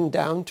not pinned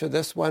down to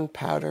this one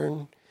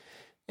pattern.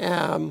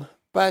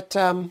 But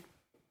I'm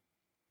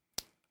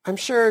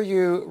sure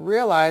you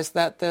realize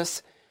that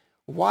this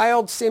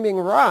wild-seeming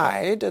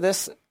ride,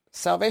 this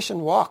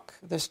salvation walk,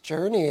 this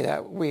journey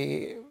that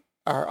we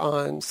are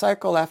on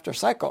cycle after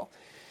cycle,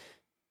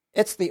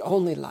 it's the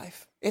only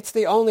life. It's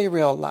the only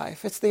real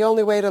life. It's the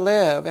only way to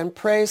live, and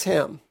praise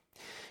him.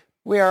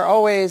 We are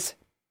always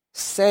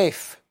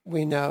safe,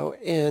 we know,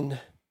 in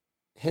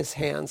his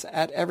hands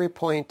at every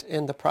point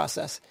in the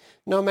process,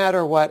 no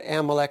matter what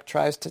Amalek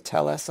tries to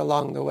tell us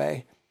along the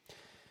way.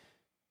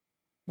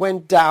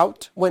 When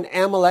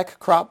Amalek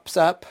crops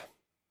up,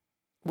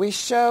 we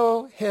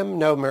show him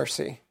no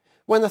mercy.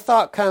 When the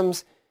thought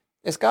comes,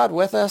 is God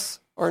with us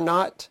or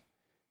not?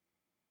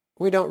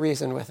 We don't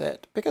reason with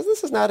it, because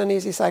this is not an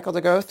easy cycle to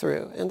go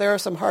through, and there are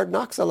some hard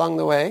knocks along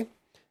the way.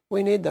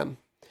 We need them.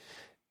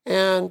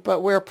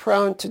 But we're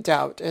prone to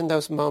doubt in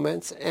those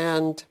moments,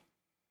 and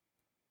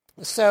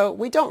so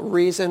we don't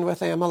reason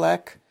with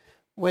Amalek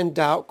when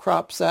doubt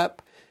crops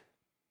up.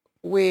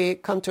 We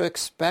come to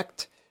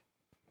expect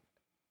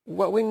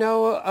what we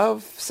know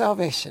of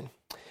salvation.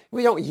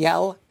 We don't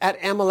yell at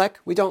Amalek.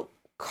 We don't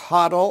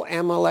coddle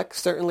Amalek,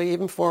 certainly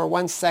even for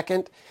 1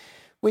 second.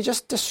 We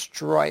just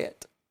destroy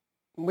it.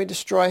 We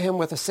destroy him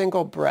with a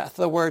single breath,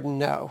 the word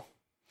no.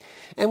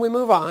 And we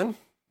move on,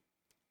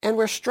 and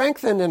we're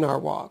strengthened in our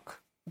walk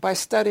by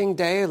studying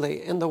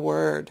daily in the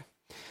Word.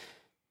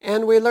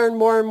 And we learn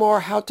more and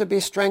more how to be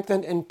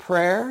strengthened in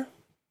prayer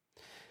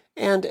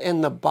and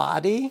in the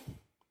body,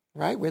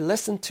 right? We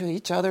listen to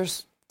each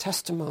other's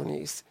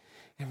testimonies,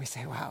 and we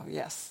say, wow,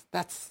 yes,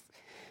 that's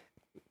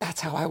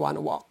how I want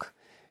to walk.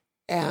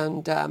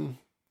 And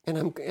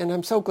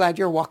I'm so glad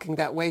you're walking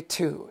that way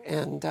too.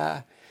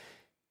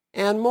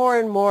 And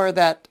more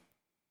that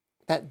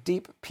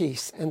deep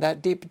peace and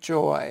that deep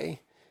joy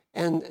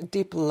and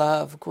deep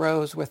love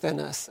grows within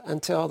us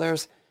until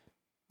there's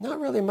not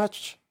really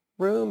much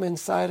room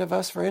inside of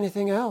us for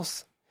anything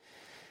else.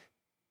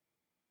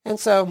 And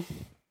so,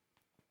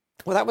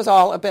 well, that was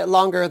all a bit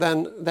longer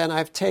than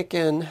I've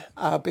taken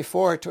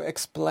before to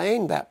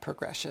explain that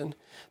progression.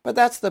 But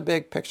that's the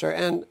big picture.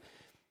 And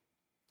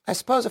I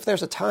suppose if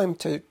there's a time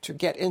to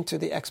get into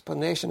the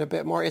explanation a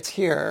bit more, it's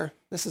here.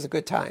 This is a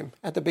good time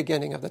at the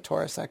beginning of the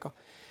Torah cycle.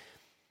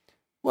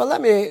 Well,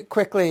 let me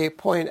quickly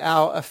point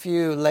out a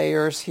few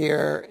layers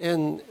here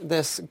in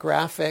this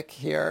graphic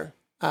here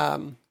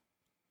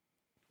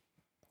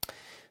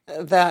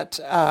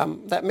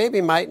that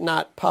maybe might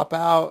not pop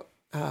out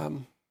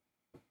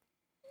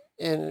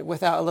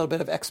without a little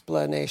bit of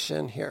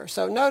explanation here.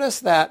 So notice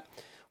that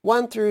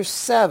 1 through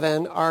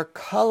 7 are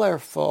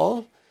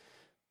colorful,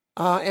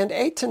 and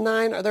 8 to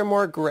 9 they're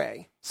more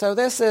gray. So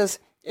this is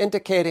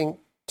indicating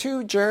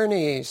 2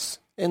 journeys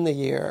in the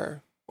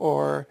year,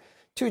 or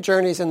 2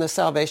 journeys in the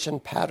salvation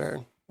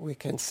pattern, we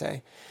can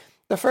say.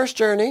 The first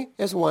journey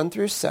is 1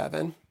 through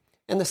 7,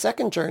 and the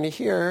second journey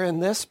here, in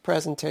this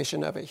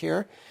presentation of it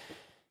here,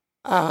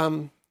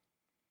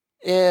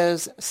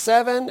 is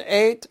 7,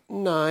 8,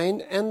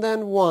 9, and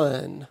then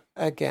 1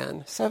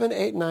 again. 7,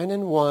 8, 9,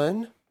 and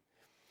 1.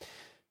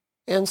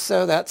 And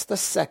so that's the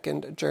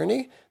second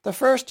journey. The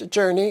first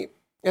journey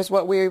is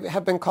what we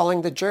have been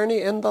calling the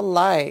journey in the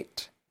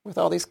light, with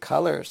all these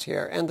colors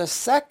here. And the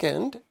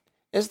second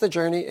is the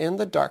journey in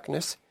the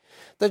darkness.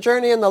 The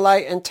journey in the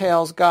light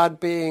entails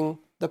God being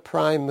the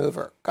prime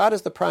mover. God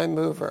is the prime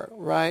mover,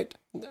 right?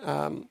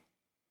 The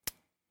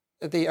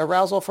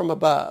arousal from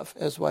above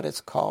is what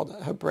it's called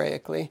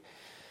Hebraically.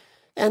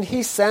 And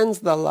he sends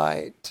the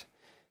light.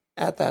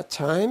 at that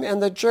time.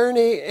 And the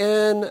journey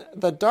in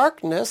the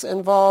darkness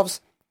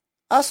involves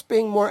us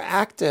being more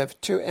active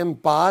to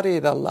embody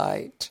the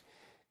light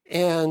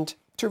and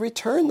to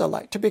return the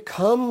light, to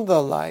become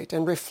the light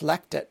and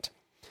reflect it.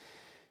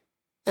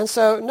 And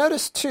so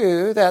notice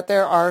too that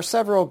there are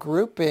several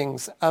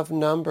groupings of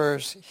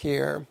numbers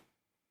here,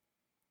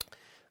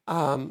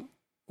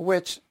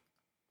 which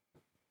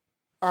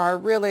are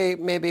really,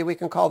 maybe we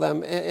can call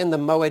them in the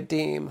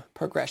Moedim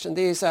progression.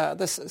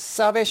 This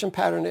salvation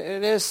pattern,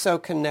 it is so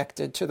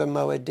connected to the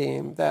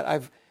Moedim that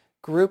I've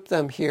grouped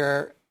them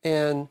here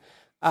in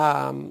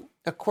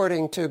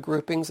according to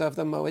groupings of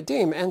the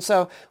Moedim. And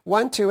so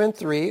 1, 2, and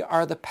 3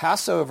 are the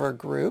Passover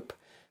group,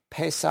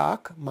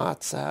 Pesach,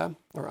 matzah,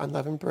 or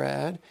unleavened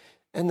bread,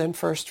 and then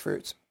first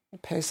fruits,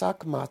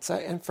 Pesach,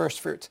 matzah, and first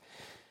fruits.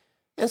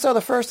 And so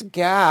the first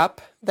gap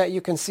that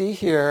you can see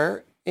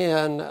here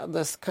in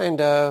this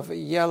kind of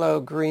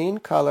yellow-green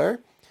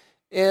color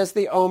is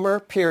the Omer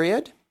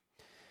period.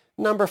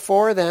 Number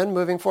 4 then,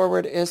 moving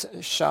forward, is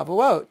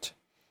Shavuot.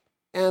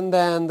 And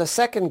then the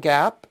second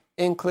gap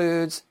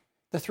includes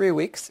the 3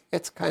 weeks.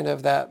 It's kind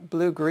of that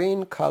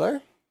blue-green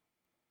color.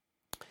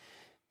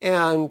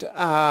 And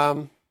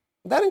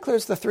that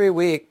includes the 3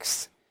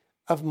 weeks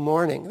of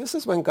mourning. This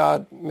is when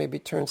God maybe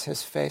turns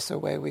his face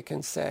away, we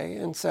can say.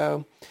 And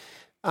so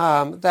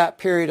that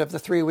period of the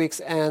 3 weeks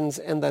ends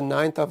in the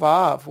 9th of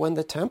Av, when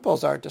the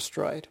temples are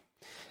destroyed.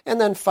 And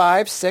then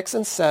 5, 6,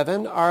 and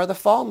 7 are the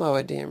fall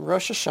Moedim,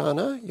 Rosh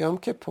Hashanah, Yom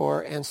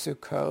Kippur, and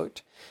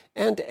Sukkot.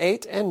 And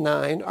 8 and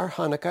 9 are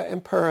Hanukkah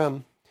and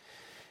Purim.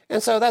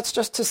 And so that's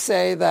just to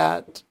say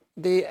that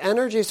the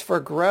energies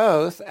for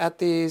growth at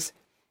these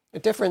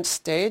different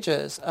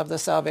stages of the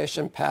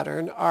salvation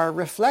pattern are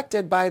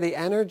reflected by the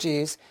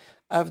energies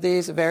of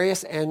these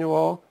various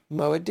annual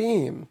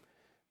Moedim,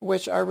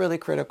 which are really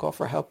critical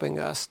for helping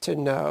us to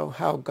know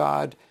how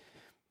God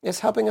is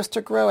helping us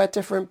to grow at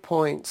different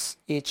points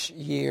each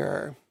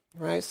year,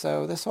 right?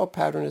 So this whole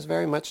pattern is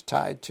very much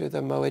tied to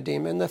the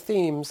Moedim and the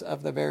themes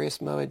of the various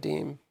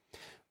Moedim,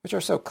 which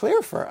are so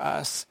clear for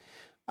us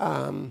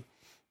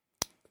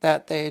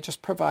that they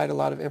just provide a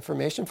lot of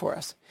information for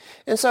us.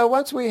 And so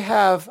once we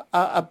have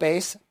a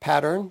base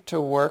pattern to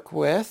work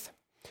with,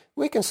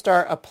 we can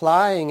start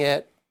applying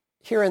it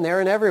here and there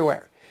and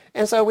everywhere.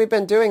 And so we've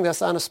been doing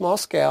this on a small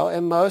scale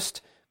in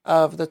most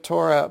of the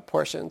Torah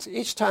portions.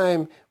 Each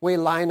time we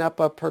line up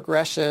a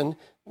progression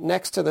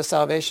next to the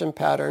salvation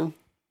pattern,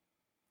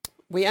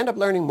 we end up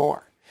learning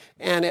more.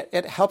 And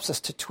it helps us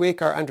to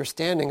tweak our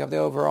understanding of the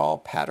overall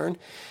pattern.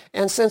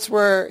 And since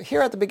we're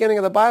here at the beginning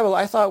of the Bible,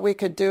 I thought we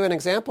could do an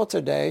example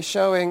today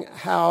showing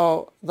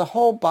how the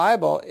whole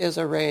Bible is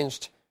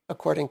arranged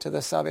according to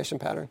the salvation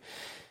pattern.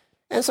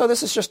 And so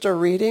this is just a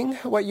reading,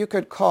 what you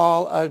could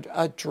call a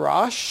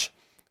drash,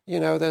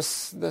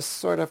 this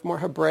sort of more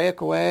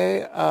Hebraic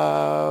way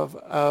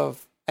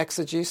of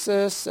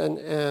exegesis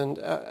and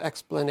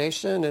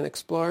explanation and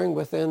exploring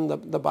within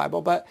the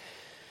Bible. But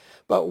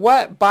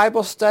what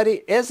Bible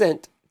study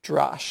isn't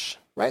drash,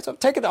 right? So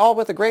take it all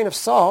with a grain of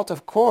salt,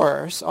 of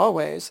course,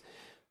 always.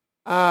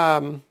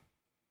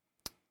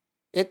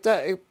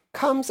 It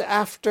comes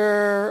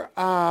after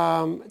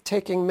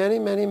taking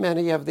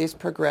many of these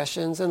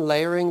progressions and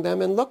layering them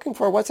and looking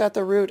for what's at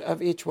the root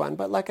of each one.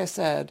 But like I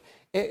said,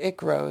 it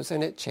grows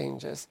and it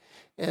changes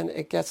and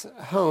it gets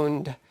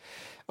honed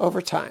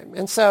over time.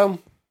 And so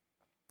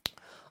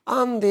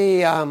on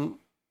the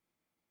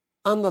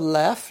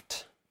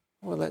left,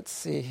 well, let's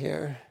see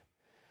here.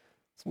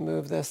 Let's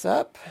move this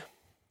up.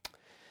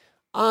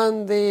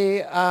 On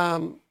the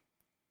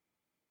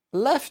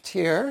left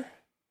here,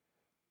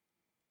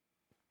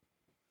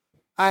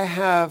 I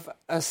have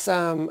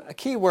some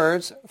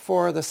keywords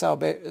for the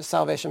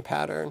salvation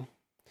pattern.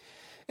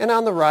 And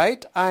on the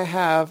right, I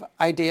have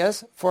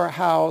ideas for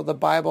how the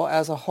Bible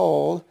as a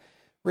whole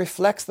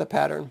reflects the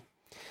pattern.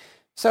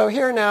 So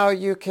here now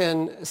you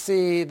can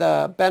see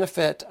the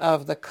benefit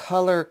of the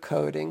color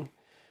coding,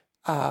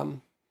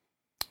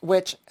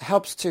 which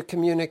helps to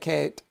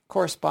communicate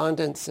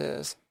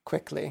correspondences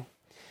quickly.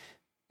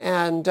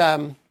 And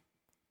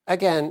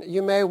again,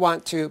 you may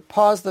want to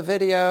pause the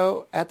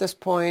video at this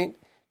point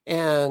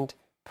and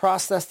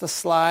process the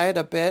slide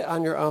a bit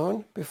on your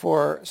own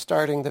before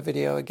starting the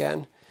video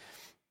again.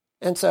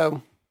 And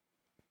so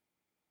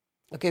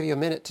I'll give you a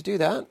minute to do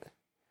that.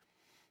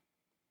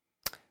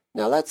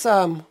 Now let's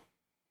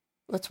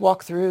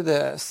walk through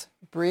this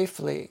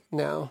briefly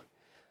now.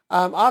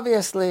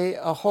 Obviously,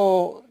 a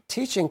whole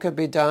teaching could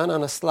be done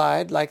on a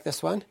slide like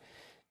this one,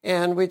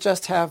 and we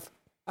just have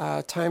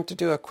time to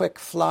do a quick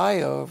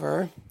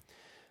flyover.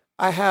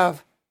 I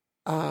have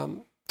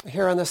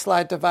here on the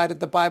slide divided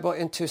the Bible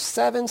into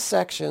 7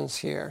 sections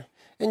here,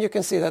 and you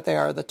can see that they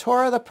are the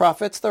Torah, the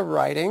prophets, the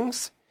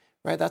writings,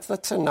 right? That's the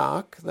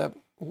Tanakh,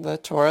 the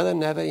Torah, the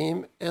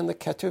Nevi'im, and the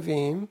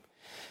Ketuvim.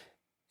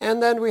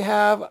 And then we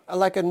have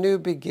like a new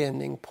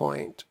beginning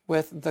point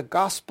with the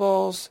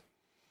Gospels,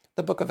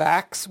 the book of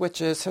Acts,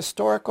 which is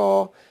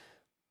historical,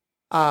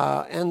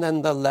 and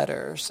then the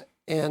letters.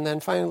 And then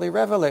finally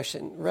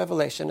Revelation.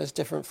 Revelation is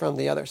different from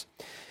the others.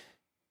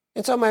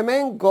 And so my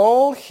main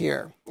goal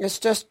here is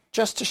just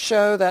to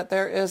show that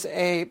there is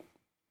a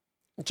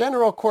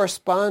general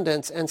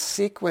correspondence and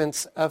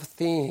sequence of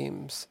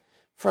themes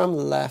from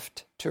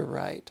left to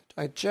right.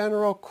 A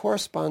general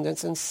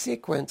correspondence and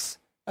sequence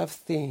of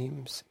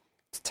themes.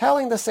 It's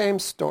telling the same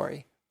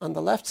story on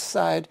the left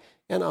side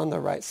and on the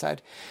right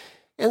side.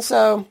 And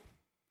so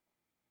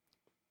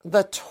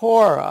the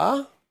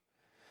Torah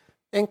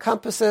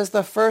encompasses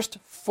the first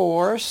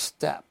 4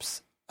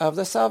 steps of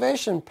the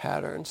salvation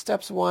pattern.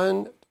 Steps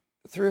 1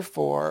 through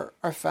 4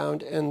 are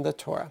found in the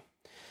Torah.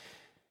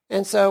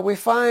 And so we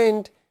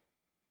find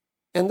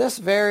in this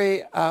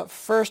very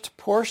first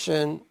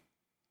portion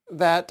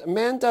that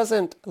man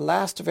doesn't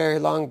last very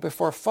long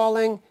before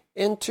falling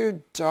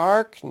into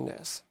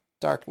darkness,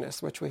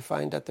 which we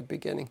find at the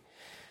beginning.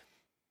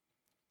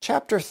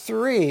 Chapter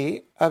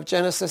 3 of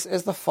Genesis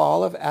is the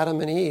fall of Adam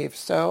and Eve.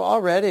 So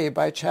already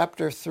by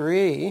chapter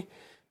 3,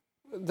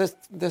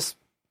 this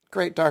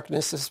great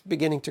darkness is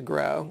beginning to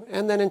grow.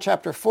 And then in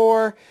chapter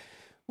 4,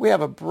 we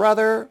have a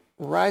brother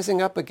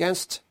rising up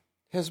against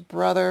his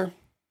brother,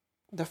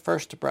 the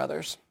first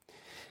brothers.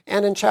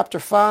 And in chapter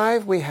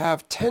 5, we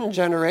have 10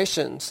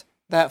 generations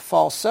that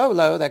fall so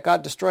low that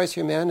God destroys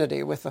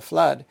humanity with the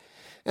flood.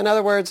 In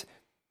other words,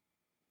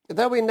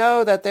 though we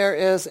know that there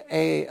is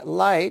a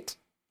light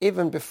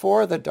even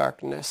before the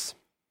darkness,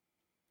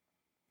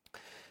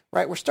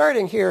 right? We're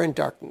starting here in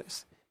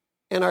darkness.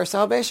 And our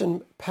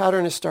salvation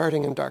pattern is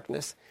starting in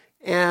darkness.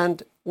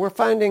 And we're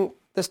finding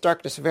this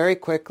darkness very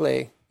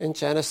quickly in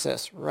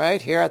Genesis,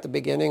 right here at the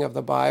beginning of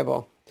the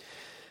Bible.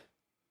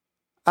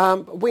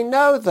 We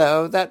know,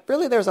 though, that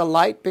really there's a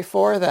light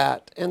before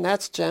that, and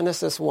that's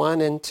Genesis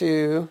 1 and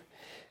 2.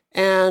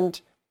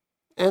 And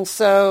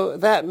so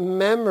that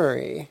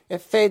memory,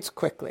 it fades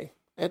quickly.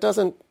 It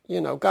doesn't,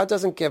 God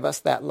doesn't give us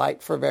that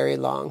light for very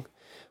long.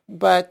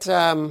 But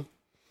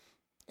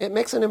it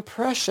makes an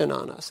impression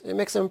on us. It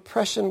makes an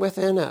impression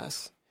within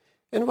us.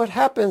 And what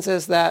happens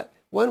is that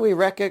when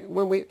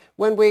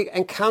we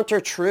encounter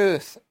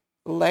truth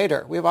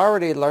later, we've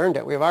already learned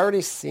it. We've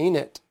already seen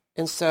it.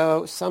 And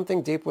so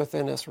something deep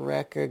within us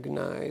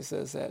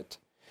recognizes it.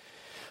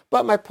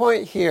 But my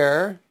point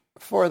here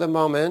for the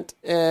moment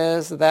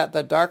is that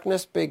the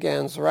darkness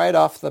begins right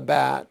off the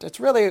bat. It's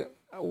really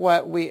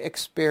what we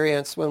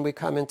experience when we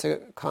come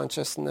into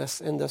consciousness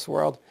in this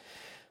world.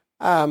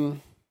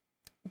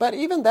 But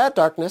even that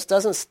darkness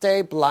doesn't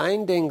stay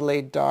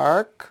blindingly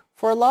dark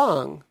for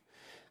long.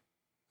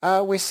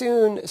 We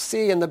soon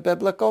see in the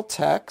biblical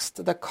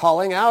text the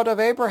calling out of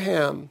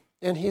Abraham,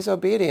 and he's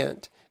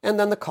obedient. And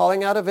then the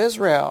calling out of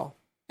Israel,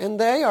 and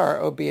they are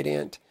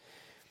obedient.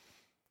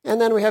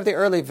 And then we have the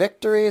early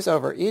victories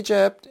over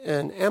Egypt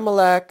and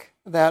Amalek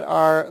that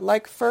are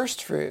like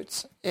first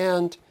fruits.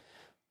 And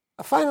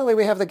finally,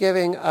 we have the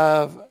giving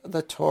of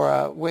the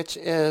Torah, which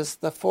is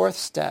the 4th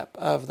step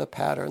of the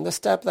pattern, the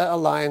step that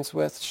aligns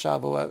with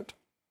Shavuot.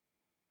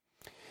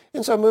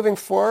 And so moving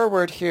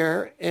forward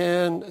here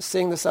in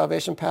seeing the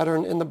salvation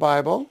pattern in the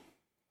Bible,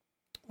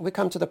 we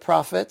come to the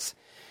prophets.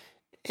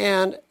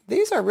 And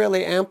these are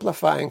really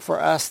amplifying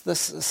for us this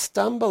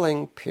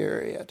stumbling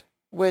period,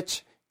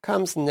 which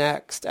comes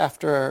next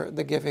after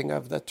the giving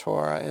of the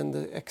Torah and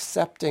the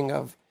accepting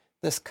of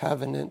this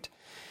covenant.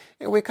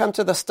 And we come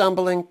to the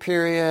stumbling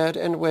period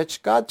in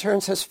which God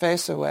turns his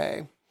face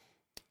away.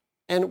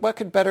 And what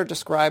could better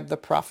describe the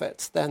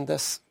prophets than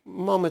this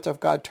moment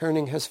of God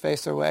turning his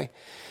face away?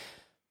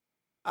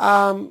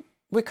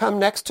 We come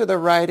next to the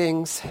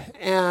writings,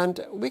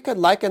 and we could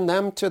liken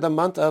them to the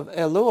month of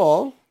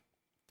Elul,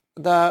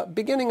 the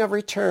beginning of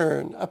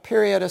return, a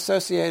period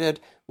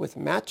associated with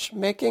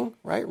matchmaking,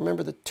 right?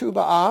 Remember the Tu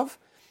B'Av,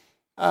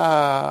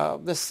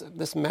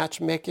 this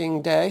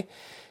matchmaking day,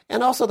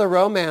 and also the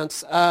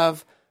romance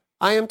of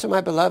I am to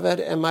my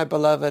beloved and my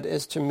beloved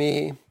is to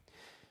me,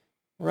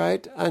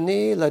 right?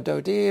 Ani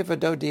ladodi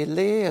v'dodi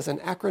li is an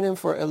acronym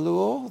for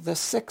Elul, the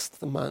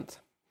 6th month.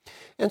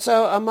 And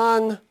so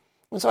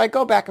I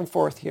go back and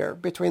forth here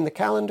between the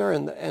calendar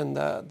and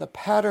the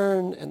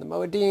pattern and the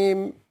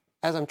Moedim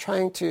as I'm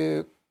trying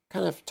to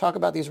kind of talk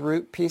about these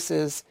root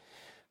pieces.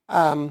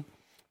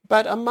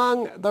 But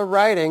among the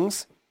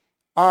writings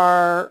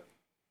are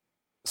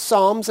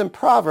Psalms and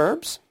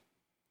Proverbs,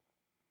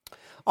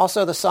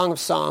 also the Song of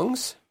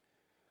Songs,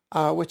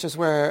 which is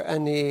where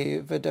Ani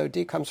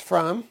V'dodi comes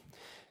from.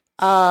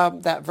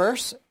 That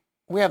verse,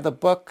 we have the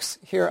books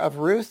here of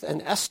Ruth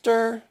and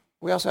Esther.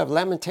 We also have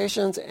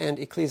Lamentations and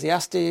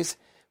Ecclesiastes.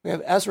 We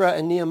have Ezra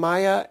and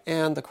Nehemiah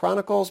and the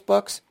Chronicles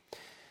books,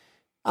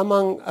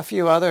 among a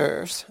few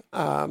others.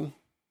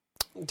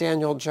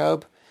 Daniel,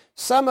 Job.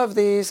 Some of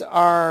these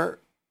are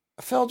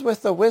filled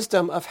with the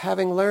wisdom of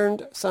having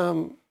learned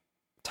some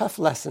tough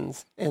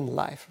lessons in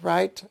life,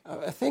 right?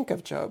 Think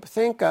of Job.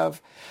 Think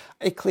of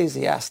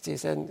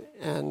Ecclesiastes and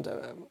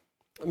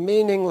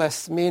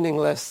meaningless,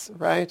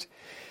 right?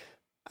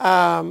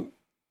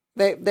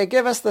 They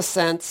give us the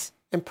sense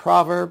in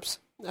Proverbs,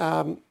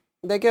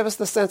 they give us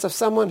the sense of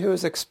someone who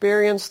has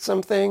experienced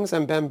some things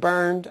and been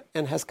burned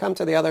and has come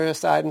to the other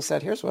side and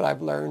said, here's what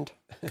I've learned,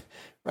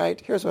 right?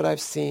 Here's what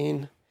I've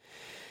seen.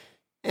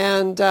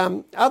 And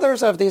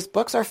others of these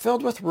books are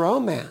filled with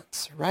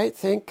romance, right?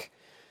 Think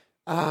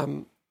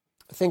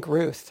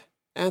Ruth,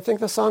 and think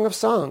the Song of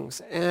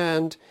Songs,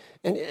 and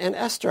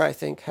Esther, I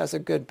think, has a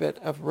good bit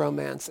of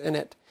romance in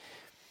it.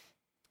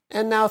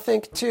 And now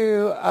think,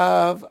 too,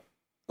 of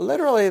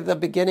literally the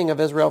beginning of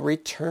Israel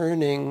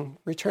returning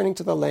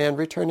to the land,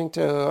 returning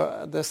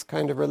to this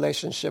kind of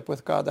relationship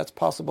with God that's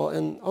possible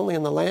only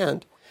in the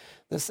land,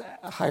 this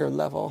higher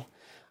level.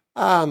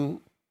 And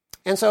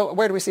so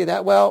where do we see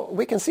that? Well,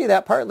 we can see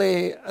that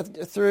partly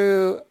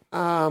through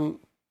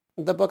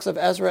the books of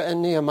Ezra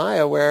and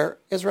Nehemiah, where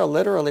Israel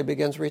literally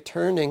begins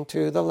returning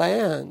to the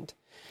land.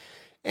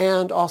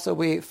 And also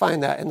we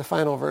find that in the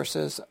final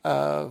verses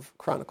of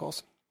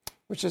Chronicles,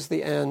 which is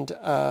the end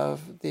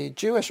of the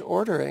Jewish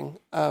ordering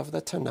of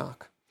the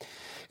Tanakh.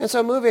 And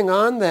so moving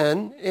on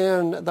then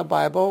in the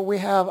Bible, we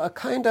have a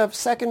kind of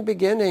second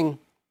beginning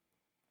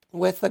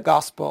with the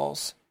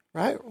Gospels,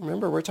 right?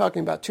 Remember, we're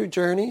talking about 2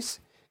 journeys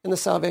in the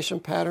salvation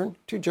pattern,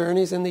 2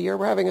 journeys in the year.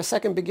 We're having a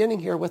second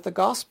beginning here with the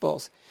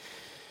Gospels.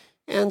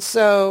 And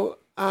so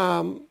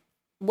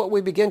what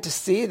we begin to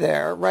see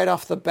there right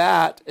off the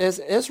bat is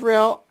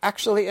Israel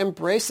actually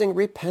embracing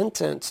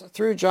repentance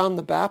through John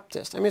the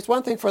Baptist. I mean, it's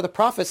one thing for the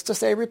prophets to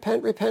say,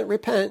 repent, repent,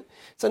 repent.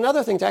 It's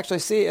another thing to actually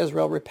see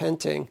Israel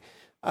repenting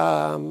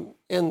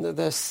in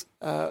this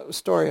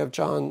story of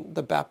John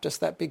the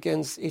Baptist that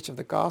begins each of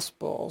the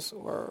Gospels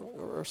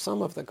or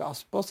some of the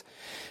Gospels.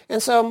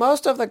 And so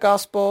most of the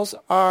Gospels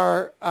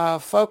are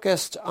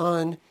focused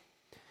on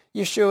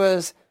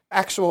Yeshua's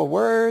actual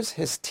words,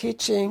 his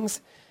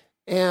teachings,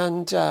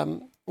 and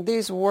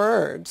these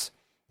words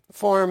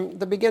form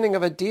the beginning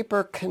of a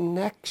deeper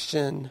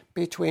connection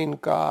between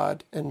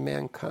God and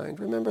mankind.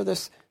 Remember,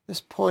 this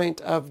point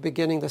of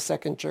beginning the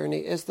second journey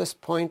is this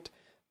point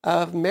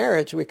of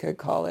marriage, we could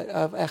call it,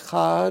 of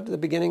Echad, the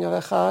beginning of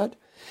Echad.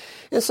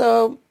 And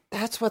so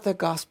that's what the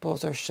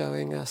Gospels are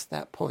showing us,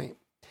 that point.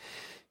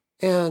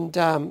 And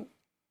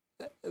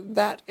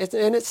that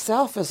in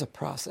itself is a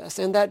process.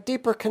 And that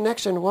deeper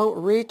connection won't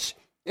reach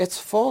its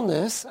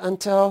fullness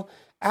until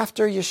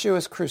after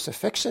Yeshua's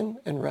crucifixion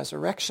and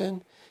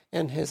resurrection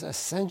and his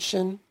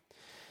ascension.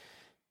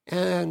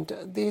 And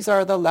these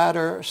are the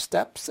latter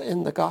steps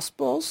in the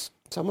Gospels.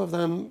 Some of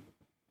them,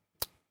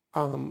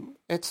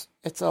 it's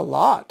a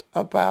lot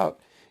about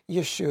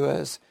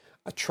Yeshua's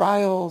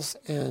trials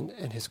and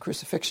his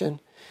crucifixion.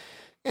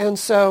 And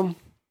so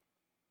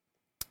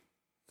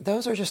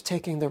those are just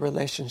taking the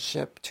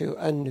relationship to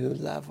a new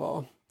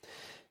level.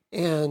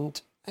 And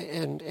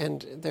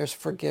there's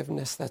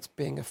forgiveness that's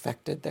being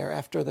affected there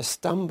after the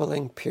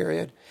stumbling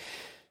period.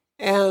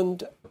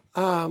 And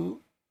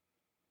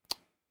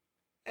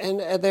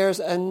there's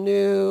a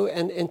new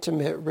and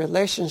intimate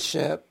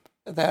relationship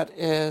that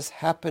is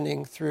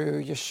happening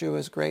through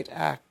Yeshua's great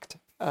act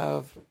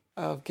of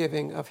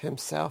giving of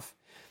himself.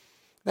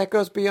 That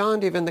goes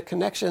beyond even the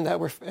connection that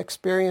we're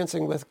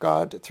experiencing with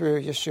God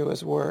through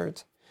Yeshua's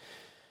words.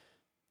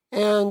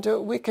 And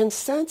we can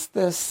sense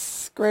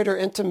this greater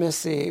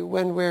intimacy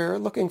when we're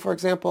looking, for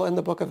example, in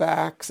the book of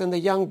Acts, and the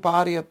young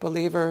body of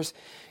believers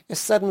is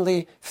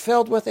suddenly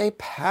filled with a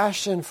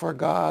passion for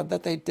God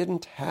that they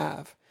didn't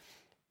have.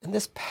 And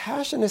this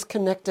passion is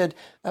connected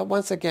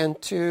once again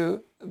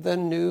to the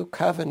new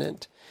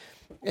covenant.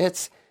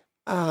 It's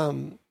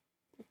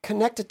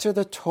connected to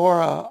the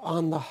Torah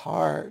on the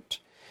heart.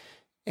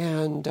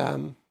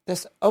 And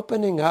this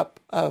opening up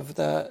of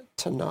the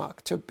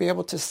Tanakh to be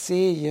able to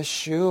see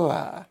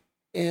Yeshua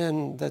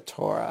in the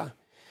Torah,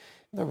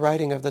 the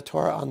writing of the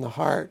Torah on the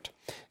heart.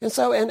 And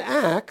so in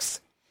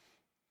Acts,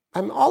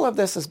 all of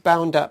this is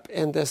bound up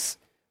in this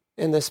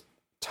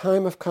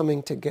time of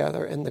coming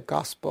together in the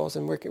Gospels,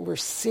 and we're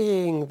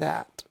seeing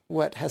that,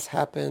 what has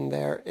happened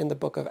there in the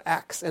book of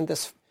Acts, and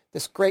this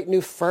great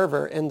new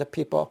fervor in the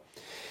people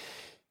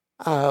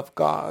of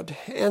God.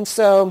 And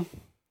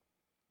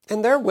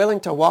they're willing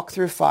to walk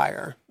through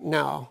fire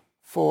now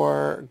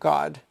for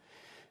God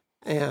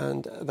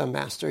and the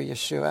Master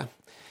Yeshua.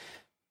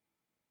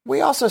 We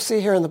also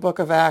see here in the book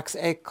of Acts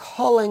a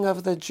culling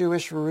of the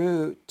Jewish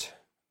root,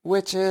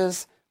 which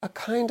is a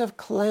kind of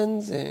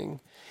cleansing.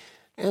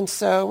 And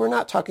so we're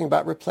not talking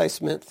about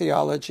replacement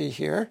theology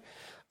here.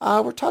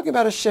 We're talking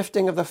about a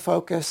shifting of the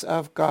focus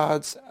of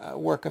God's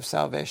work of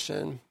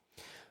salvation.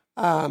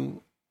 The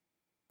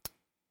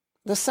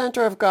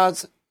center of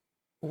God's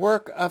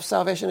work of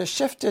salvation is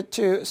shifted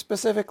to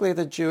specifically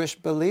the Jewish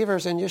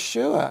believers in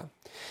Yeshua.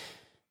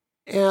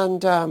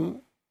 And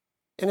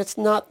it's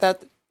not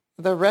that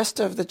the rest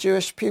of the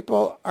Jewish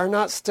people are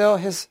not still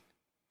his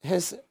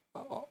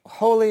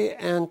holy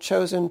and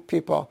chosen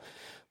people,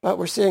 but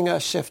we're seeing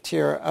a shift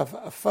here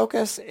of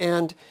focus.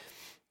 And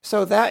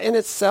so that in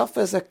itself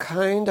is a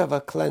kind of a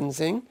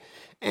cleansing.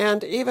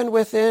 And even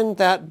within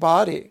that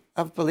body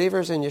of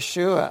believers in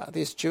Yeshua,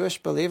 these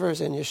Jewish believers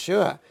in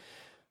Yeshua,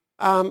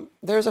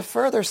 there's a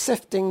further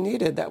sifting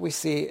needed that we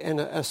see in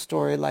a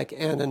story like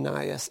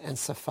Ananias and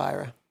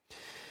Sapphira.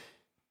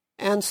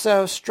 And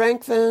so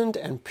strengthened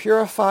and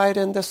purified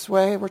in this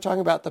way, we're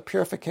talking about the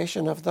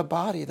purification of the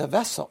body, the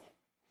vessel.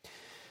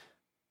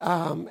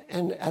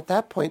 And at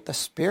that point, the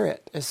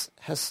Spirit is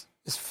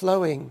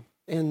flowing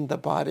in the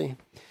body,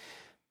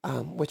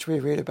 which we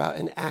read about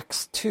in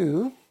Acts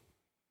 2,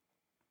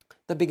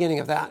 the beginning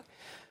of that.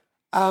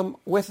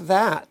 With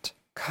that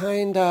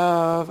kind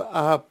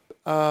of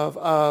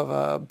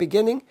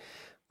beginning,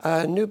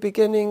 a new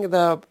beginning,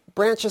 the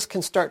branches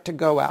can start to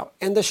go out,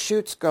 and the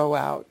shoots go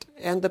out,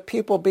 and the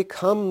people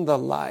become the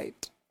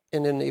light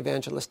in an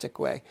evangelistic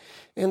way,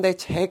 and they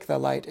take the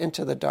light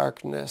into the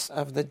darkness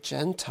of the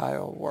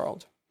Gentile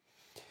world.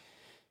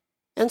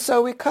 And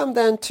so we come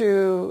then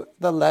to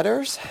the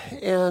letters,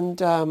 and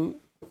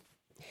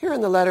here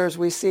in the letters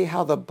we see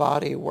how the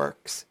body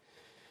works,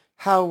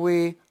 how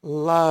we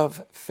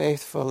love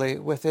faithfully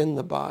within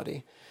the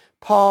body.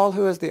 Paul,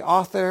 who is the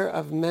author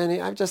of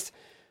many, I've just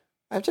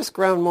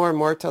grown more and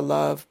more to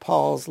love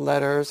Paul's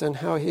letters and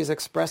how he's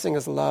expressing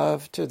his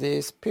love to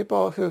these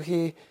people who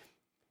he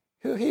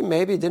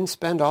maybe didn't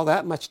spend all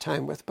that much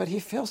time with, but he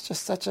feels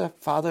just such a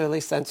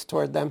fatherly sense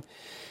toward them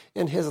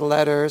in his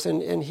letters,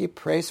 and he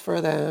prays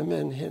for them,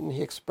 and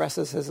he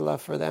expresses his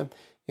love for them.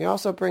 He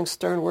also brings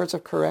stern words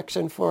of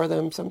correction for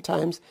them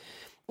sometimes.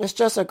 It's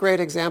just a great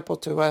example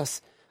to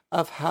us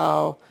of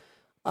how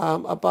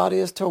a body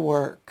is to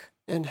work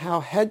and how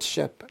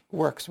headship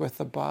works with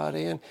the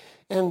body.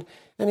 And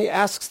he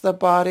asks the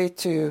body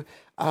to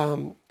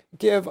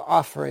give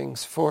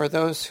offerings for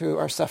those who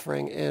are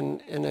suffering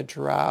in a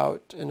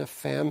drought, in a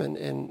famine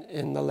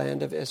in the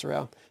land of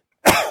Israel.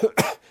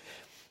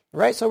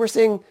 Right? So we're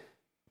seeing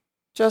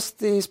just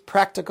these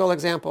practical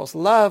examples.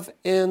 Love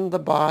in the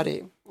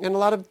body, and a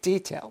lot of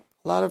detail.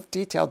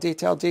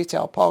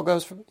 Paul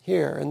goes from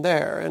here and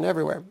there and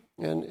everywhere,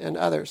 and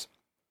others.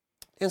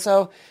 And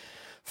so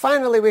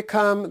finally we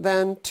come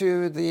then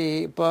to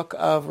the book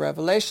of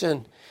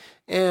Revelation,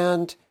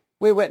 and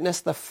we witness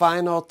the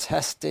final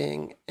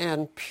testing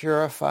and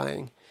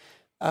purifying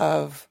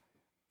of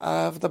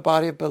the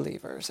body of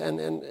believers and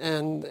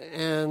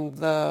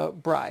the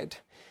bride.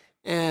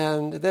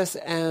 And this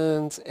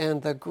ends in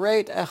the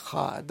great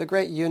echad, the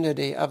great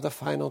unity of the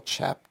final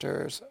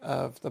chapters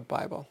of the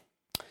Bible.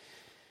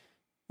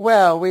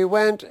 Well, we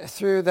went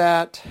through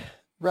that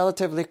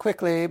relatively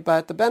quickly,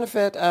 but the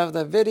benefit of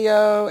the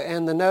video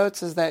and the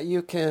notes is that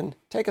you can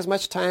take as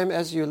much time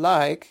as you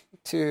like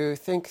to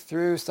think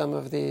through some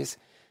of these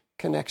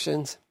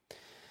connections.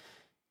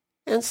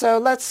 And so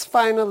let's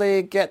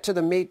finally get to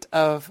the meat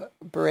of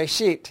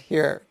Bereshit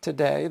here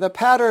today. The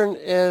pattern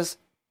is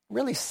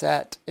really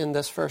set in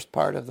this first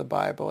part of the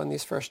Bible, in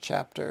these first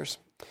chapters.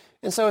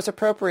 And so it's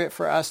appropriate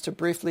for us to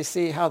briefly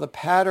see how the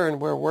pattern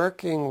we're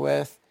working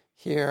with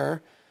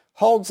here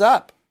holds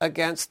up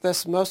against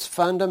this most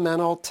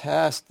fundamental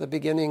test, the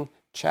beginning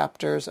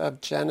chapters of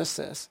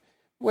Genesis,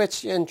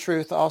 which in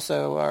truth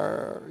also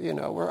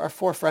are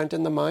forefront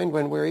in the mind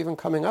when we're even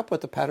coming up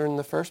with the pattern in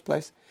the first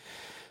place.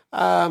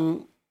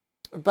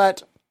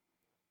 But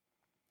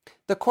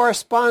the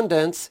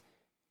correspondence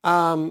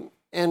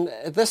in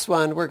this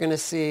one we're going to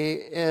see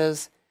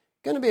is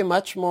going to be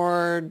much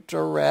more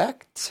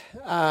direct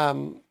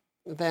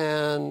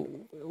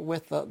than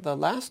with the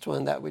last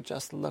one that we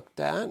just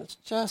looked at. It's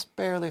just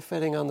barely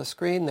fitting on the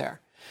screen there.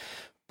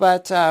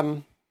 But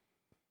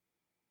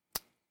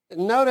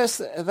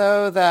notice,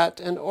 though, that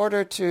in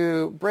order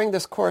to bring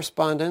this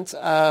correspondence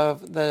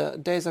of the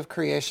days of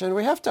creation,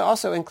 we have to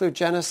also include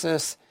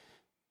Genesis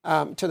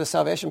to the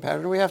salvation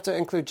pattern. We have to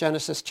include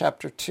Genesis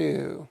chapter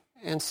 2.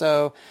 And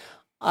so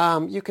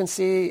you can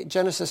see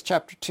Genesis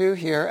chapter 2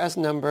 here as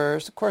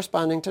numbers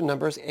corresponding to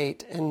Numbers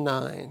 8 and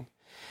 9.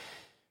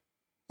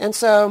 And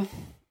so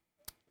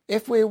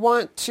if we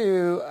want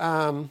to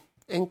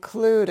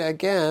include,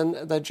 again,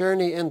 the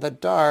journey in the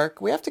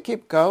dark, we have to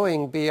keep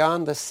going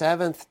beyond the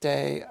seventh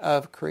day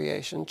of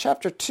creation.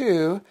 Chapter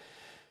 2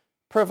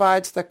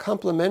 provides the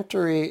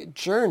complementary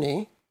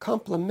journey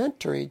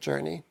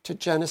to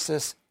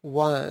Genesis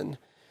 1,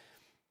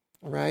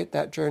 right?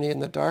 That journey in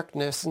the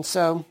darkness. And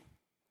so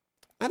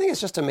I think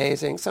it's just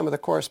amazing, some of the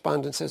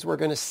correspondences we're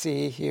going to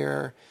see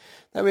here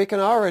that we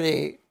can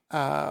already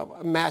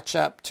match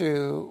up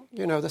to,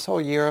 this whole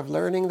year of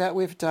learning that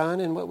we've done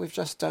and what we've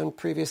just done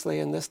previously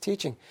in this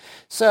teaching.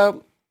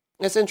 So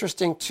it's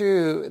interesting,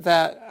 too,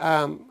 that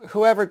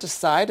whoever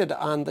decided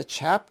on the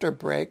chapter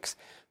breaks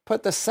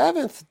put the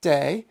seventh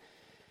day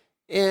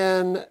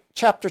in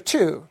chapter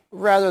 2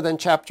 rather than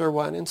chapter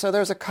 1. And so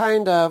there's a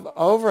kind of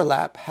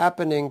overlap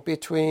happening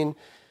between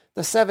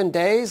the 7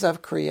 days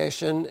of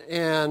creation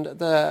and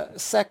the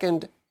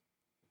second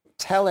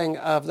telling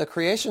of the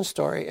creation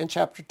story in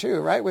chapter 2,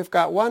 right? We've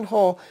got one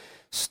whole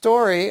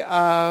story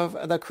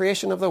of the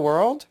creation of the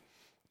world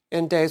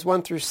in days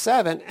 1 through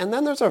 7, and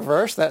then there's a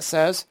verse that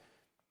says,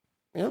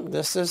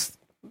 this is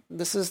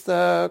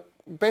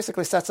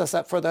basically sets us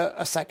up for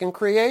a second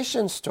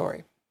creation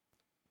story.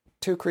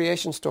 2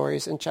 creation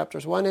stories in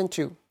chapters 1 and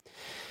 2.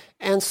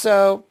 And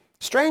so,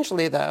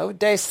 strangely though,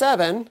 day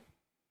 7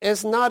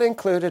 is not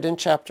included in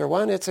chapter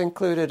 1, it's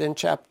included in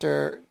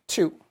chapter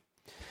 2.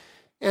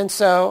 And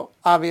so,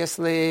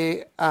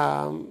 obviously,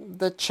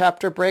 the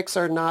chapter breaks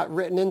are not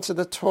written into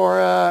the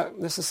Torah.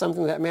 This is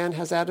something that man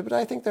has added, but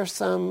I think there's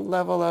some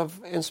level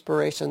of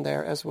inspiration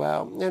there as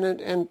well.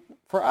 And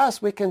for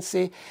us, we can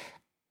see,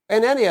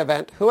 in any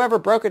event, whoever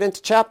broke it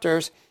into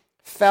chapters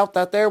felt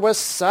that there was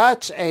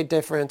such a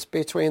difference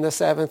between the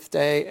seventh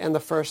day and the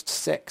first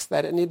six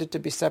that it needed to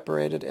be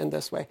separated in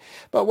this way.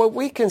 But what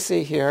we can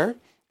see here,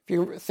 if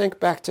you think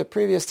back to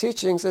previous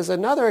teachings, is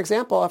another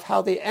example of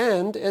how the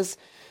end is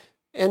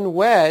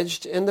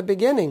wedged in the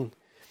beginning.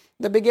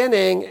 The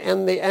beginning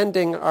and the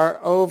ending are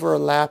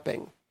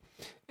overlapping.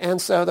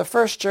 And so the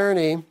first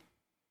journey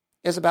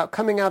is about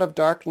coming out of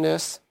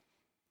darkness.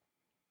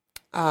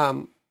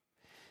 And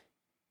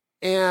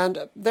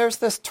there's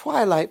this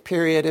twilight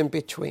period in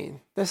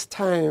between, this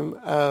time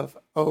of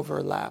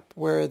overlap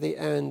where the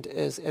end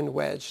is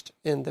wedged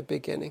in the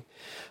beginning.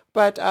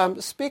 But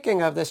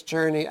speaking of this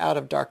journey out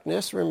of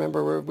darkness,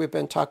 remember we've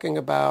been talking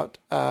about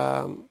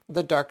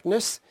the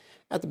darkness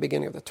at the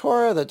beginning of the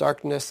Torah, the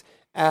darkness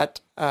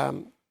at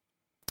the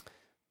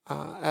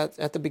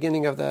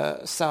beginning of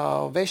the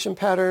salvation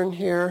pattern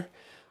here.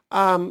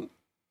 And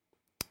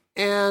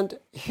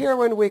here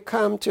when we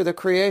come to the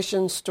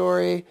creation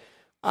story,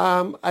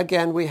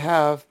 again we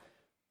have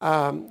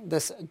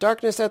this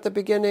darkness at the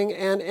beginning,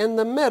 and in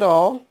the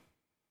middle,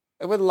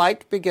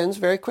 light begins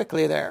very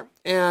quickly there.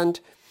 And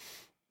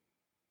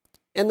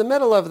in the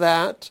middle of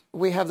that,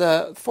 we have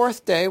the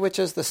fourth day, which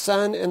is the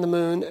sun and the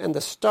moon and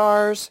the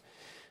stars.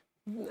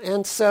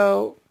 And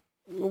so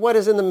what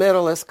is in the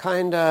middle is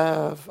kind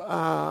of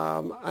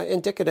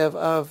indicative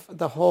of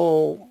that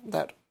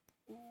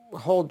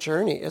whole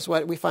journey is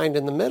what we find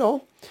in the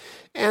middle.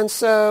 And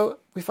so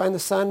we find the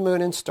sun,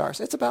 moon, and stars.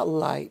 It's about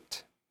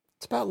light.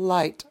 It's about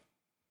light,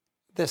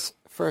 this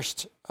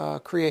first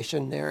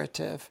creation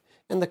narrative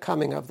and the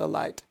coming of the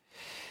light.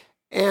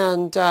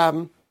 And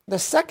the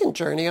second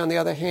journey, on the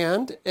other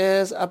hand,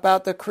 is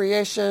about the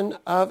creation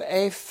of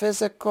a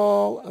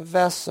physical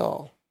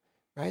vessel.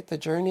 Right? The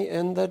journey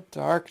in the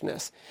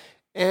darkness.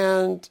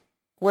 And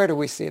where do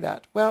we see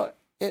that? Well,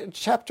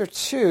 chapter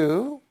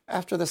 2,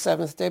 after the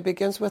seventh day,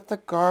 begins with the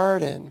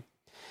garden.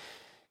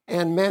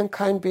 And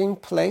mankind being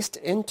placed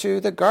into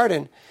the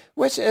garden,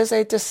 which is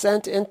a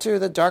descent into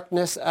the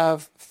darkness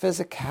of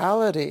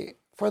physicality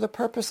for the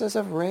purposes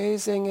of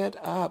raising it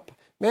up.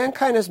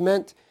 Mankind is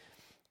meant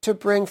to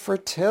bring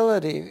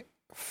fertility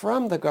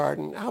from the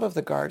garden, out of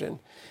the garden,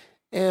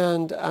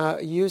 and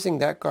using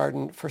that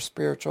garden for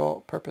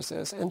spiritual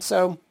purposes. And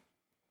so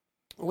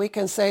we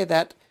can say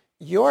that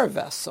your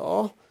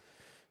vessel,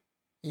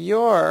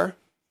 your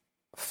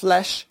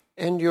flesh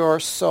and your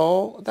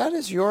soul, that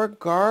is your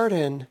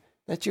garden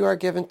that you are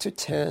given to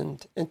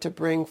tend and to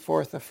bring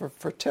forth the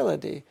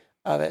fertility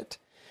of it.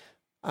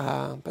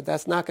 But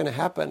that's not going to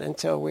happen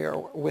until we are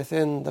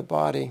within the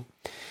body.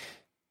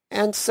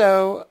 And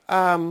so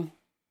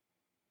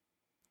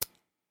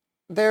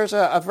there's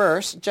a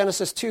verse,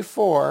 Genesis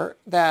 2:4,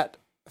 that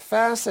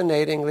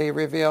fascinatingly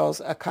reveals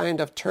a kind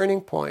of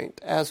turning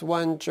point as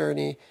one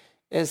journey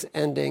is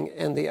ending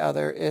and the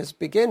other is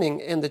beginning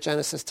in the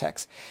Genesis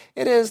text.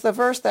 It is the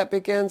verse that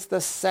begins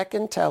the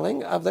second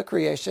telling of the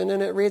creation,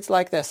 and it reads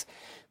like this: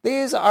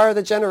 "These are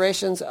the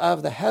generations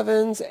of the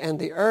heavens and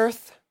the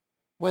earth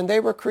when they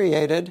were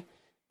created,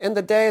 in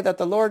the day that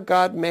the Lord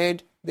God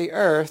made the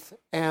earth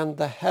and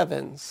the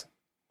heavens."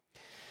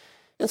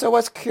 And so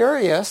what's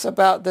curious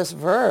about this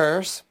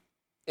verse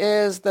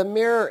is the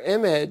mirror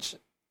image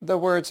the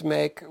words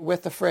make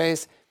with the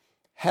phrase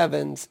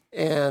heavens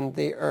and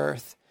the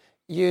earth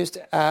used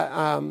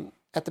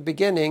at the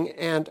beginning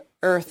and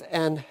earth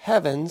and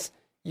heavens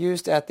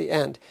used at the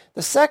end.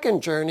 The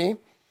second journey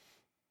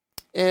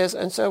is,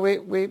 and so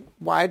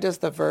why does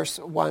the verse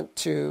want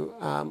to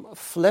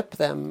flip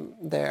them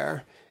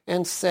there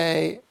and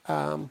say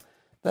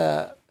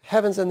the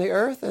heavens and the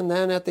earth, and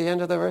then at the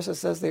end of the verse it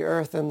says the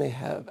earth and the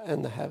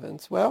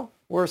heavens? Well,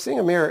 we're seeing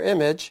a mirror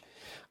image,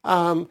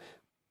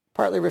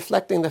 partly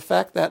reflecting the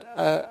fact that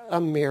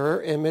a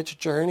mirror image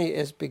journey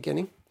is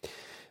beginning.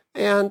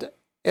 And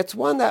it's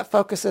one that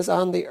focuses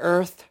on the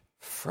earth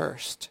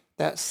first,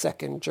 that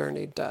second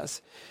journey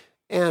does,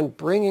 and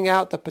bringing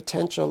out the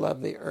potential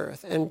of the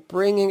earth and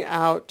bringing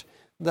out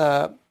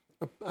the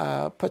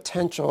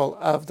potential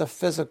of the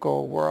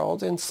physical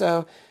world. And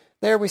so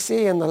there we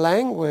see in the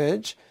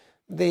language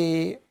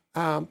the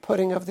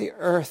putting of the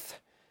earth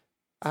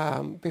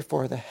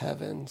before the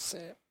heavens,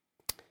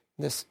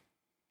 this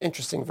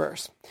interesting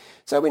verse.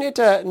 So we need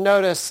to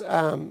notice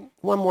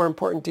one more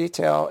important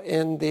detail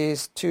in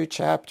these two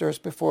chapters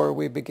before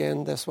we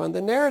begin this one.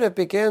 The narrative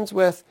begins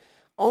with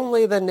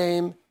only the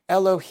name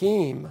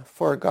Elohim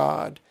for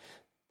God,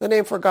 the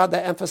name for God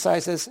that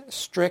emphasizes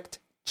strict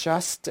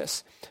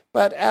justice.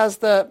 But as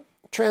the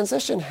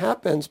transition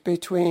happens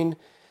between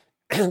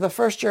the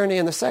first journey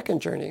and the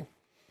second journey,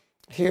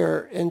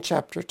 here in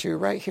chapter 2,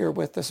 right here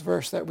with this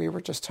verse that we were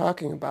just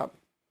talking about,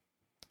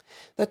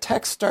 the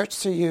text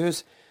starts to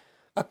use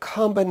a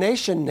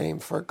combination name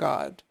for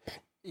God,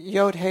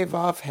 Yod He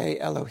Vav He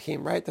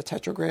Elohim, right? The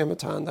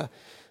Tetragrammaton,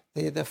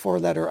 the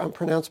four-letter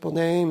unpronounceable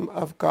name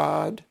of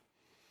God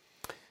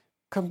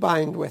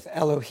combined with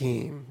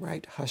Elohim,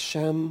 right?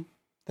 Hashem,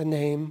 the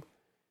name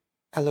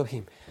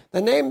Elohim.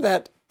 The name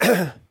that,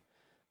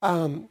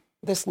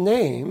 this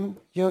name,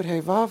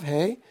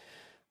 Yod-Heh-Vav-Heh,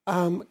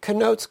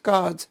 connotes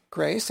God's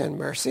grace and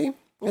mercy.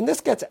 And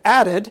this gets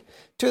added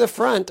to the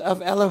front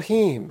of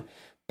Elohim,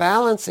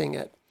 balancing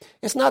it.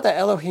 It's not that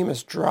Elohim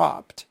is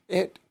dropped.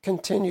 It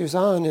continues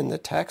on in the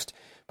text,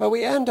 but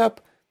we end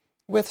up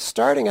with,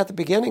 starting at the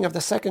beginning of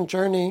the second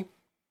journey,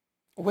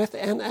 with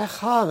an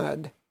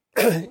echad,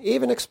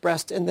 even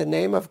expressed in the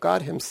name of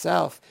God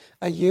himself,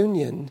 a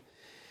union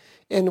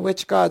in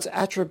which God's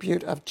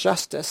attribute of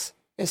justice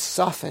is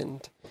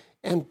softened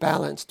and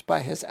balanced by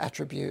his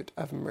attribute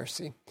of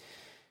mercy.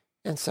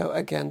 And so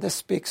again, this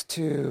speaks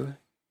to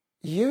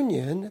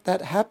union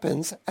that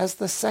happens as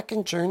the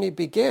second journey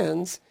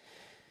begins,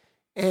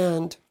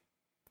 and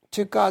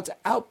to God's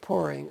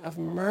outpouring of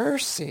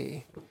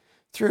mercy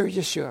through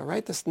Yeshua,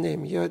 right? This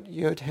name,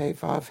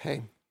 Yod-Heh-Vav-Heh.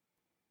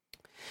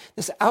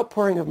 This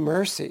outpouring of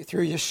mercy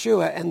through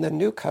Yeshua and the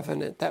new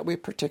covenant that we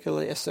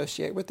particularly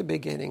associate with the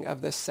beginning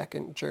of this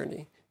second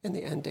journey and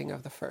the ending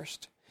of the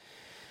first.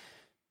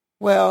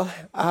 Well,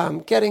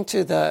 getting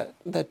to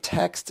the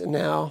text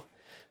now,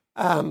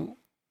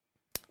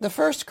 the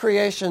first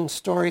creation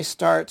story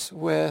starts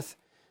with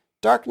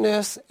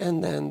darkness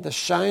and then the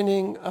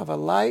shining of a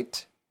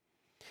light.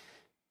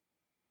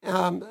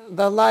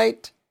 The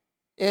light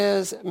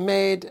is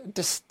made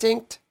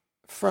distinct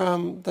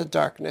from the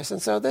darkness.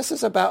 And so this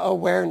is about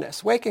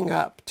awareness, waking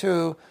up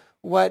to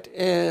what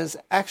is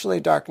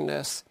actually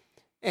darkness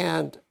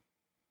and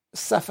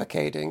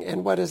suffocating,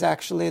 and what is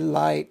actually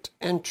light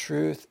and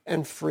truth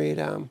and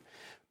freedom,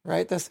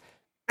 right? This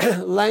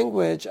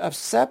language of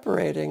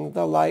separating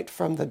the light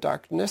from the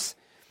darkness.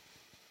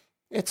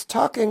 It's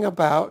talking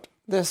about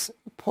this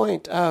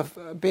point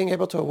of being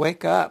able to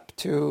wake up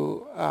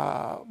to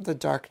the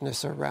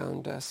darkness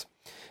around us.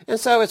 And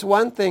so it's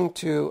one thing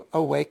to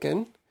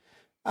awaken,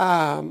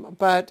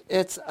 but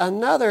it's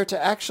another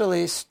to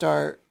actually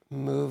start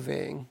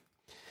moving.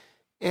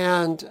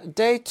 And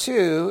day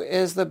 2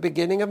 is the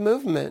beginning of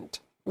movement.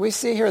 We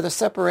see here the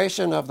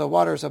separation of the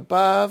waters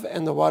above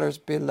and the waters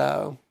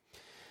below.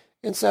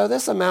 And so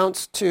this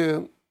amounts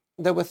to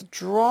the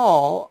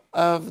withdrawal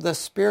of the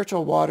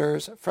spiritual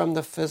waters from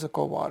the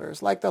physical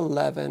waters, like the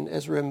leaven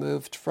is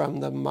removed from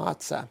the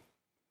matzah.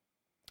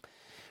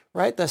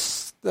 Right? The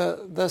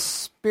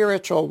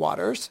spiritual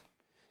waters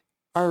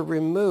are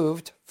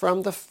removed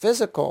from the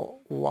physical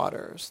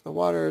waters, the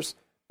waters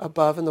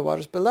above and the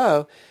waters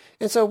below.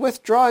 And so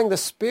withdrawing the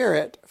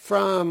spirit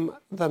from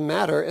the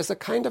matter is a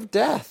kind of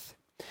death.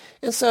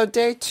 And so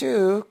day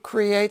 2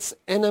 creates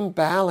an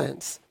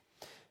imbalance.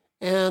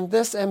 And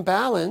this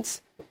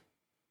imbalance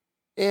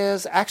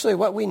is actually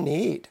what we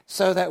need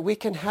so that we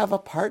can have a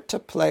part to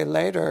play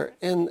later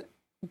in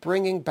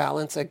bringing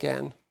balance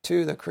again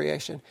to the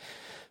creation.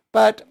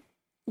 But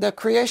the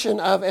creation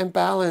of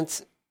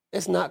imbalance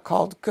is not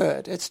called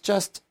good. It's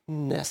just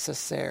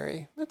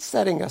necessary. It's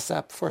setting us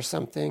up for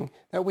something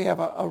that we have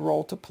a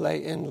role to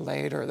play in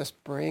later, this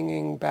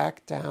bringing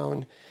back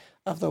down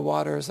of the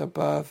waters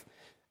above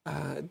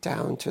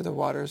down to the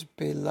waters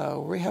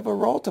below. We have a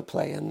role to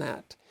play in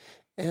that,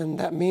 and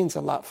that means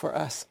a lot for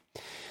us.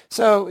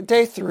 So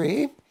day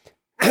 3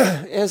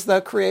 is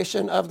the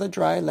creation of the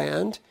dry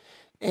land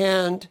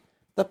and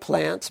the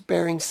plants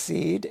bearing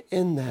seed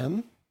in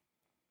them.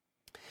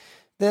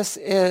 This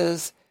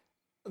is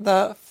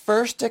the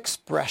first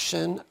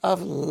expression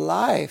of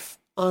life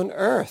on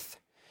earth.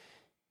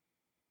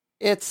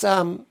 It's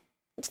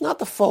not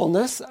the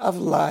fullness of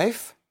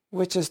life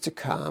which is to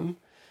come,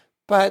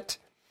 but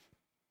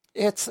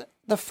it's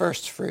the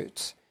first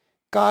fruits.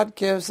 God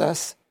gives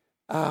us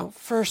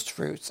first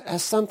fruits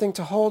as something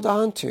to hold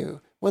on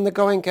to when the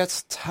going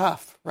gets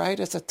tough, right?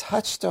 It's a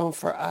touchstone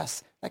for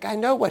us. Like, I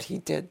know what he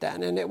did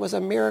then, and it was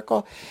a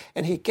miracle,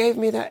 and he gave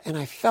me that, and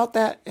I felt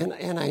that,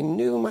 and I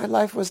knew my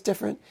life was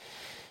different.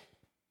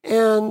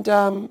 And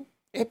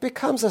it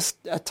becomes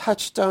a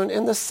touchstone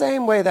in the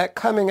same way that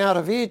coming out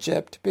of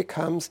Egypt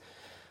becomes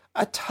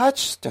a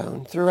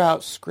touchstone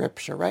throughout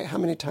Scripture, right? How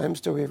many times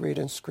do we read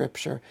in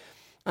Scripture,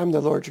 I'm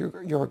the Lord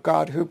your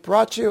God who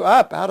brought you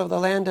up out of the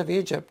land of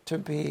Egypt to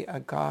be a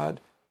God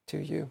to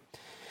you.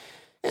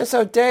 And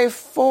so day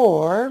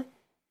 4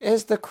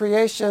 is the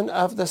creation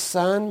of the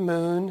sun,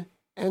 moon,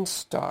 and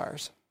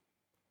stars.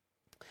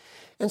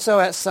 And so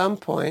at some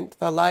point,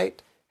 the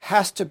light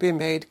has to be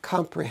made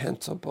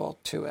comprehensible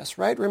to us,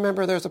 right?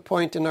 Remember, there's a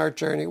point in our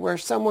journey where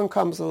someone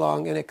comes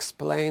along and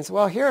explains,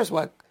 well, here's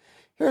what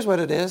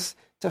it is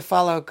to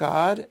follow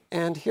God,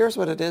 and here's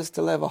what it is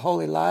to live a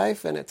holy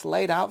life, and it's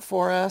laid out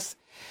for us,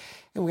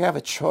 and we have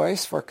a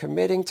choice for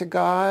committing to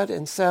God.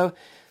 And so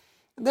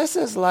this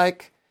is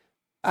like,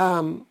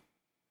 for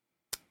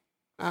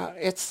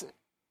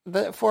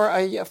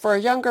a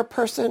younger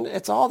person,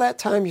 it's all that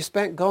time you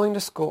spent going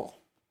to school,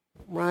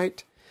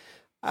 right?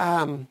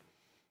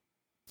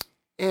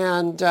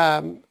 It's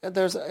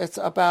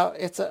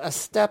a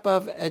step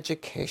of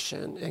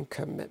education and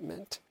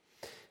commitment.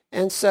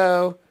 And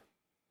so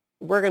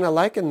we're going to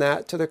liken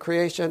that to the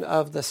creation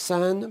of the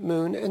sun,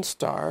 moon, and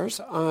stars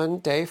on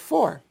day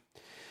 4.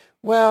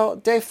 Well,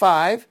 day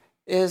 5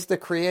 is the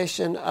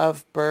creation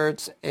of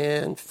birds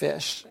and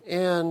fish.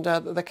 And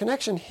the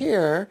connection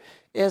here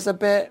is a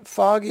bit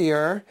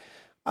foggier,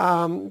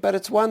 but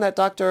it's one that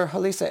Dr.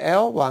 Halisa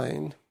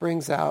Aylwine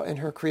brings out in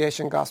her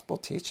creation gospel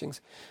teachings.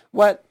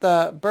 What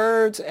the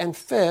birds and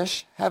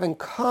fish have in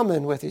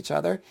common with each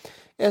other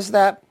is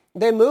that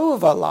they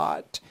move a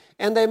lot,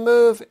 and they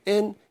move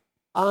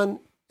on,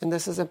 and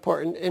this is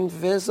important,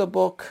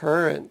 invisible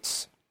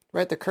currents,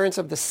 right? The currents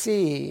of the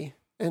sea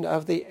and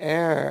of the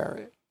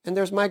air. And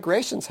there's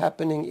migrations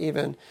happening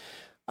even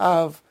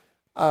of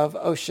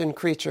ocean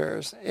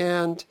creatures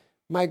and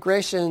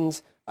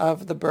migrations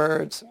of the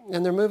birds.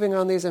 And they're moving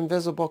on these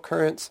invisible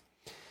currents.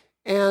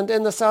 And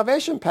in the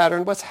salvation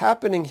pattern, what's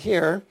happening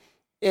here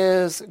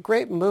is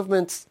great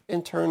movements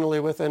internally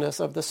within us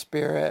of the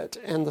spirit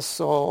and the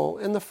soul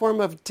in the form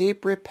of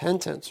deep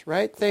repentance,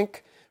 right?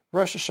 Think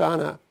Rosh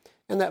Hashanah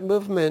and that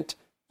movement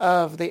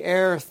of the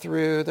air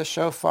through the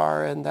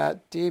shofar and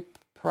that deep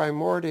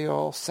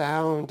primordial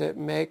sound it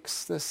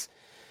makes, this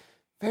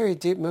very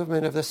deep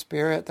movement of the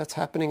spirit that's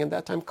happening in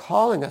that time,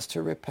 calling us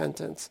to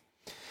repentance.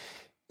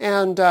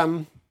 And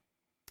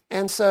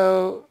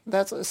so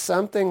that's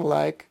something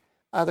like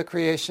the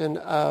creation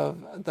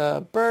of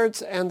the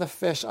birds and the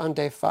fish on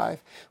day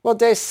 5. Well,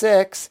 day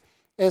 6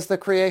 is the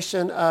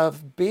creation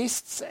of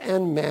beasts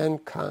and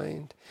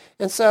mankind.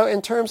 And so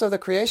in terms of the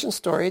creation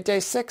story, day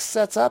 6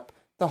 sets up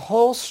the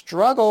whole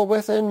struggle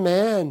within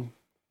man.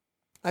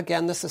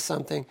 Again, this is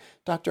something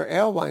Dr.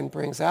 Aylwine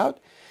brings out.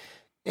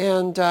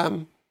 And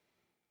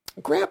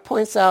Grant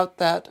points out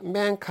that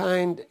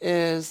mankind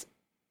is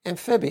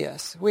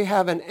amphibious. We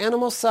have an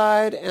animal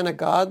side and a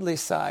godly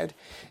side.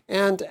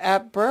 And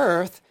at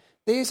birth,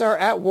 these are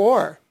at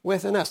war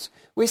within us.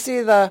 We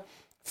see the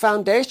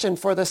foundation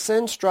for the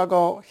sin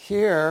struggle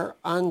here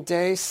on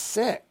day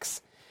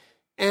 6.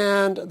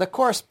 And the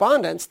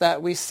correspondence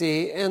that we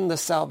see in the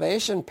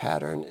salvation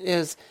pattern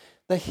is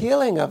the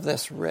healing of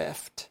this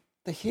rift,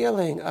 the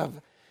healing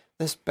of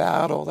this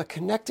battle, the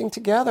connecting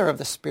together of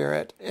the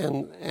spirit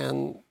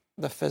and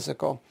the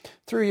physical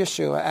through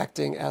Yeshua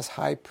acting as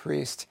high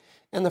priest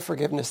and the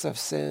forgiveness of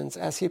sins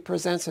as he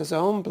presents his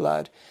own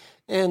blood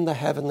in the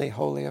heavenly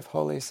holy of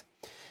holies.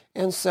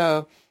 And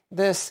so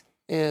this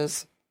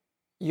is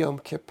Yom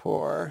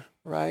Kippur,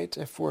 right,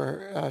 if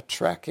we're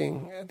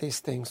tracking these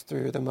things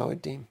through the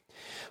Moedim.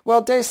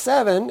 Well, day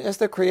 7 is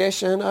the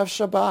creation of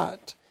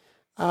Shabbat,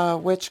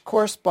 which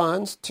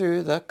corresponds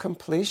to the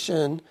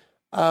completion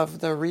of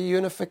the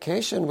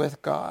reunification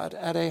with God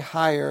at a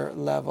higher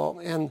level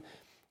and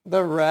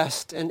the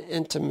rest and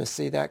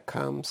intimacy that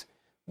comes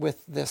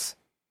with this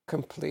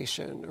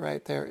completion,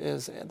 right? There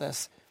is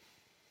this,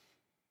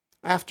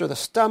 after the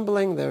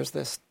stumbling, there's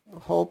this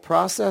whole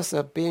process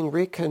of being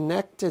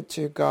reconnected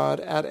to God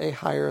at a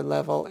higher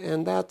level,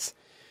 and that's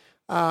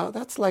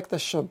like the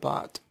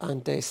Shabbat on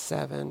day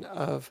 7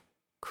 of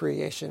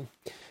creation.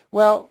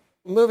 Well,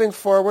 moving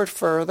forward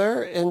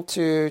further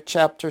into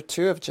chapter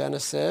 2 of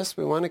Genesis,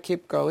 we want to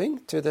keep going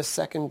to this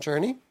second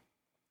journey.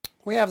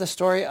 We have the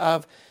story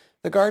of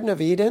the Garden of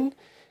Eden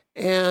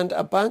and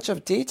a bunch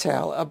of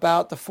detail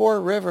about the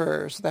 4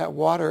 rivers that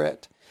water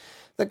it.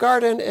 The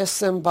garden is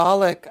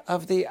symbolic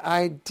of the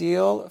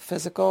ideal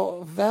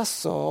physical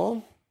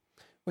vessel,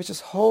 which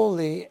is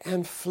holy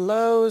and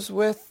flows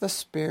with the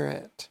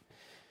Spirit,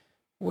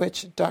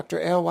 which Dr.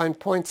 Aylwine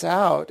points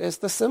out is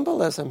the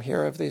symbolism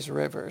here of these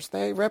rivers.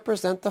 They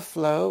represent the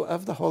flow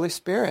of the Holy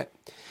Spirit.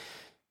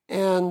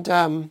 And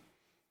in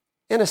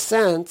a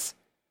sense,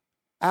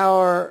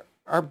 our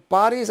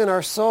bodies and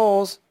our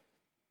souls,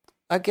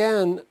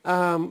 again,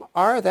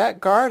 are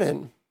that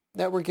garden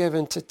that we're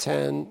given to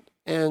tend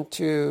and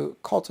to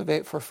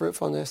cultivate for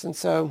fruitfulness. And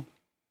so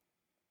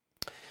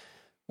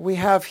we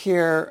have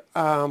here,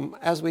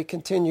 as we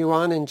continue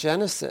on in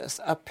Genesis,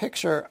 a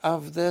picture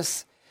of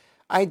this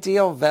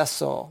ideal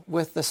vessel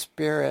with the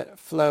Spirit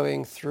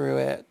flowing through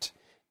it.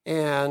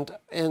 And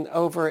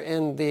over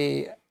in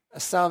the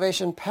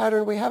salvation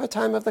pattern, we have a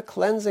time of the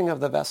cleansing of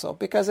the vessel,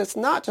 because it's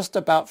not just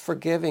about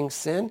forgiving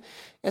sin,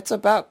 it's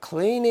about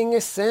cleaning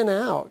sin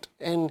out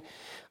and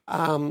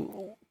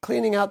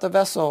cleaning out the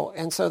vessel,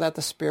 and so that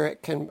the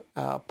Spirit can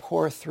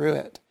pour through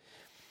it.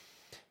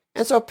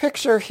 And so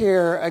picture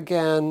here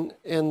again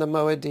in the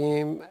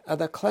Moedim,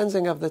 the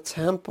cleansing of the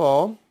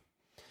temple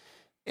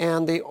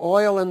and the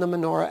oil in the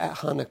menorah at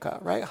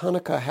Hanukkah, right?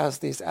 Hanukkah has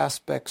these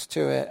aspects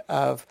to it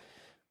of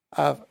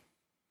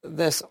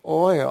this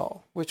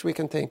oil, which we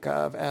can think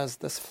of as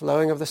this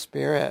flowing of the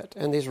Spirit,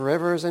 and these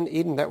rivers in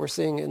Eden that we're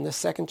seeing in the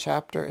second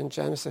chapter in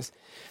Genesis.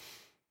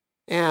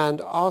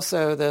 And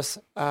also this,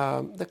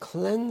 the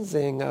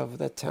cleansing of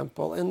the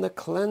temple and the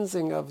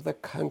cleansing of the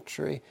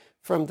country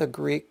from the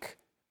Greek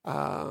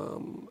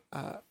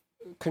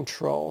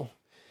control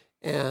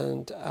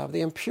and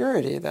the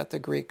impurity that the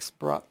Greeks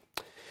brought.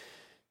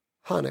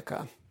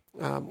 Hanukkah,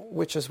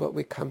 which is what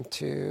we come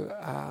to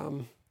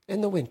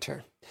in the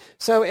winter.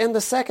 So in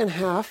the second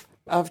half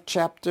of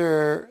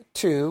chapter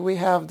 2, we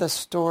have the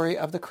story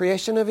of the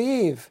creation of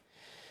Eve.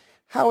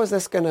 How is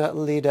this going to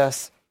lead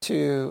us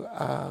to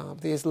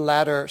these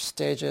latter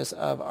stages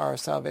of our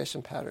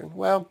salvation pattern?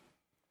 Well,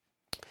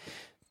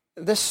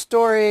 this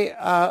story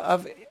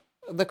of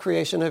the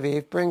creation of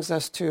Eve brings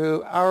us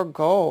to our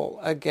goal,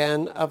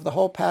 again, of the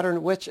whole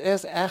pattern, which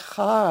is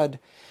echad.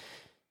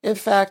 In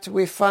fact,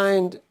 we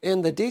find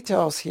in the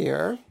details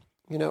here,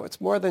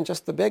 it's more than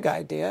just the big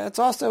idea. It's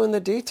also in the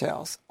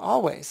details,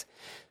 always,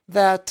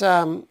 that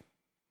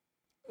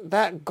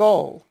that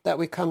goal that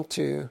we come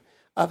to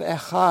of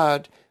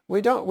echad,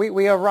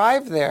 we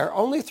arrive there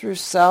only through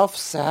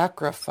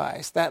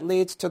self-sacrifice that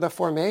leads to the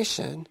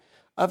formation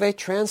of a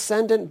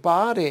transcendent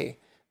body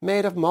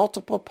made of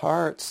multiple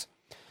parts.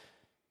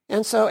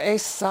 And so a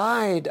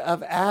side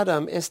of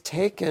Adam is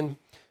taken,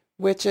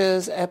 which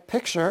is a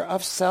picture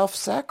of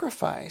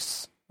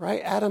self-sacrifice,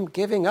 right? Adam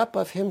giving up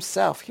of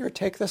himself. Here,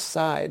 take this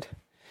side.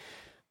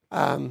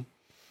 And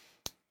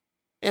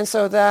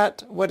so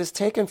that what is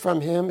taken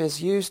from him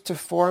is used to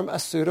form a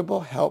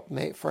suitable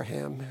helpmate for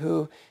him,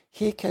 who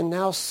he can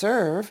now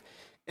serve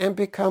and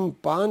become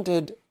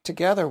bonded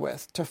together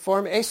with to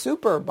form a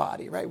super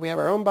body, right? We have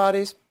our own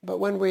bodies, but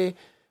when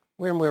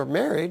we're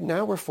married,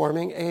 now we're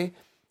forming a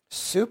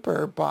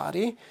super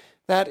body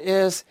that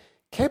is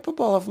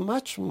capable of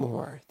much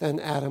more than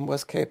Adam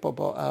was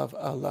capable of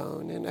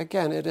alone. And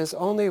again, it is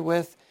only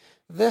with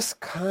this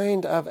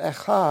kind of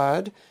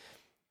echad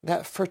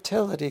that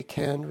fertility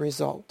can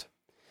result.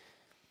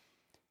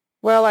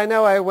 Well, I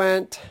know I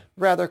went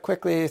rather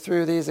quickly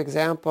through these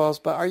examples,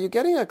 but are you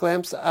getting a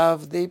glimpse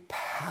of the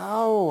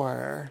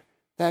power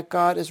that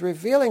God is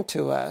revealing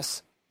to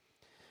us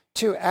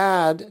to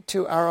add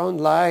to our own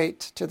light,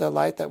 to the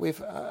light that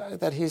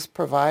that He's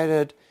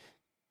provided?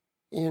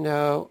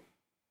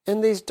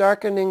 In these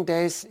darkening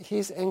days,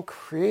 He's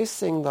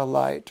increasing the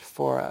light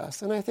for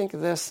us. And I think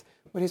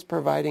what He's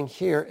providing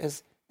here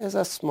is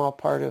a small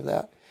part of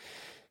that.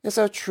 And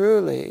so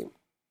truly,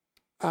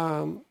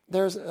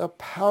 there's a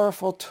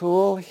powerful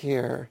tool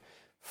here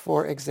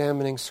for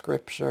examining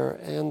Scripture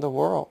and the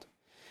world.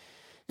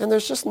 And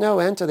there's just no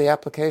end to the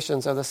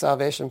applications of the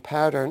salvation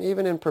pattern.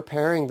 Even in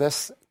preparing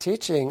this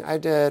teaching, I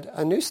did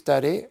a new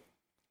study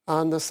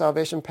on the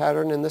salvation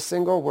pattern in the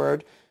single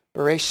word,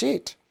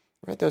 Bereshit,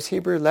 right? Those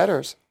Hebrew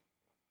letters.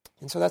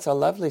 And so that's a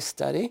lovely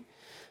study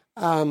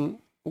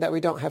that we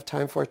don't have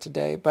time for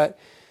today. But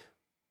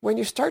when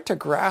you start to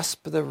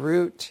grasp the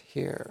root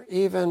here,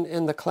 even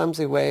in the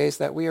clumsy ways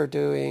that we are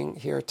doing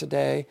here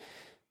today,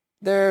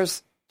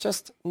 there's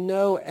just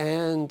no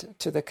end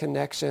to the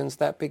connections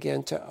that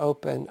begin to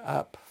open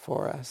up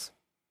for us.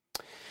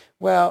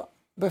 Well,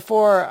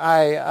 before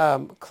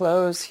I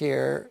close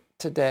here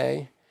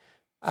today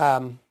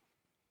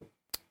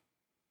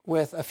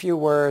with a few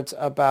words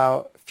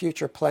about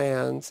future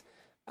plans,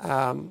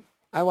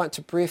 I want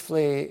to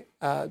briefly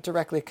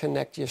directly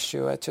connect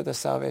Yeshua to the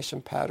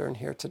salvation pattern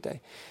here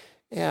today.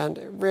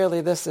 And really,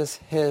 this is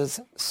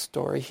his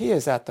story. He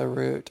is at the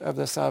root of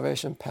the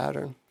salvation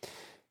pattern.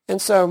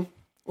 And so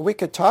we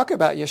could talk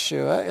about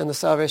Yeshua and the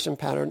salvation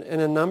pattern in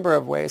a number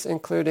of ways,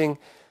 including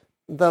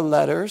the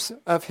letters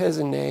of his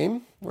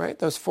name, right?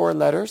 Those 4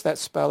 letters that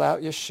spell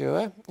out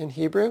Yeshua in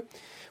Hebrew.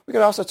 We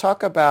could also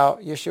talk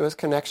about Yeshua's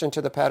connection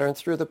to the pattern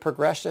through the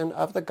progression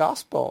of the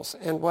Gospels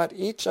and what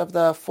each of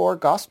the 4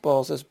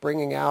 Gospels is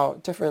bringing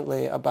out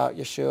differently about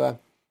Yeshua.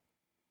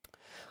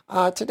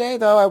 Today,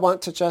 though, I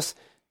want to just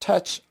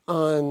touch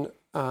on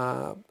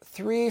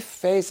 3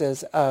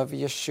 phases of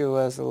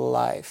Yeshua's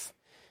life.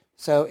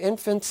 So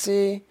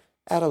infancy,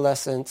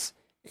 adolescence,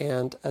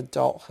 and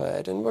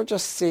adulthood. And we'll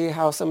just see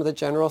how some of the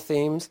general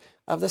themes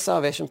of the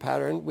salvation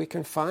pattern we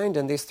can find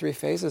in these 3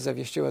 phases of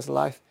Yeshua's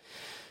life.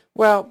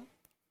 Well,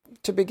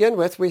 to begin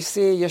with, we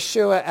see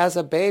Yeshua as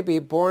a baby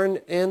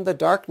born in the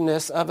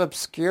darkness of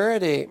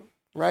obscurity,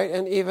 right?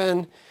 And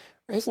even,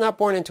 he's not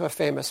born into a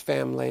famous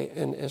family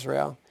in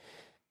Israel.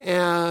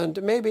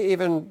 And maybe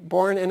even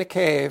born in a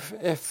cave,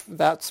 if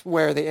that's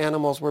where the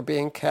animals were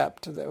being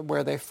kept,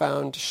 where they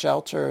found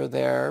shelter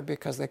there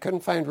because they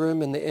couldn't find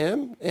room in the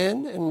inn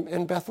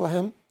in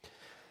Bethlehem.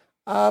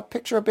 A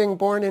picture of being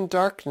born in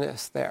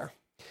darkness there.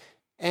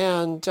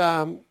 And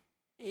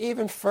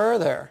even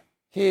further,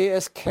 he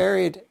is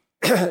carried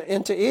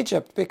into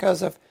Egypt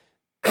because of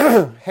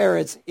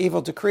Herod's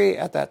evil decree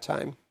at that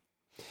time.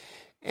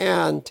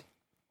 And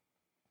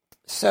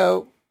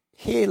so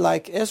he,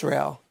 like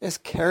Israel, is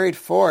carried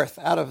forth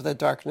out of the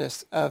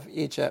darkness of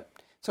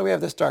Egypt. So we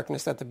have this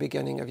darkness at the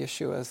beginning of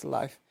Yeshua's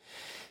life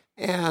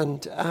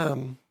and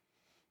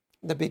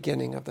the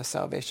beginning of the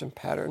salvation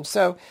pattern.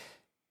 So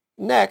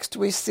next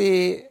we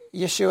see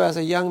Yeshua as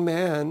a young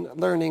man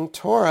learning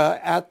Torah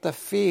at the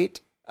feet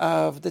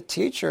of the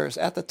teachers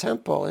at the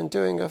temple and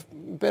doing a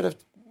bit of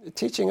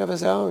teaching of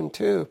his own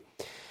too.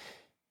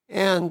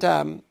 And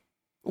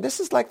this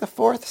is like the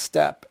 4th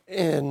step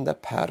in the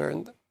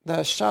pattern, the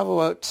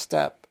Shavuot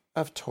step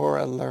of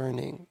Torah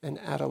learning and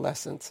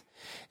adolescence.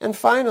 And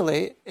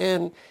finally,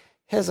 in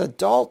his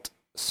adult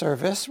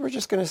service, we're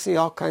just going to see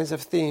all kinds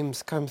of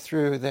themes come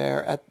through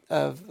there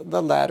of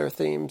the latter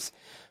themes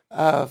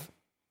of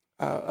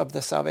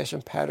the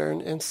salvation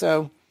pattern. And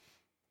so,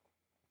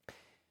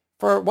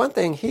 for one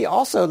thing, he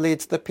also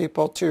leads the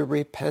people to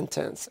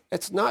repentance.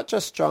 It's not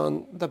just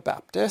John the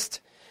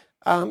Baptist.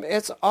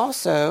 It's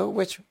also,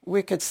 which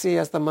we could see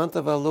as the month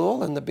of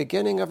Elul and the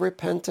beginning of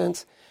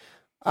repentance,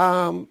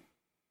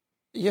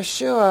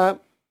 Yeshua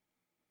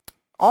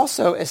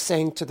also is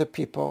saying to the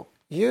people,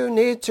 you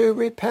need to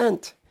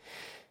repent,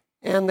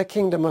 and the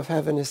kingdom of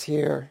heaven is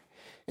here.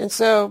 And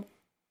so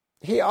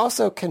he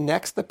also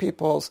connects the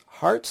people's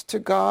hearts to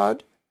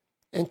God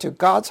and to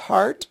God's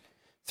heart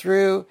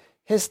through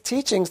his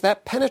teachings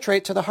that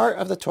penetrate to the heart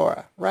of the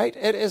Torah, right?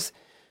 It is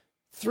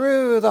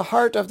through the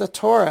heart of the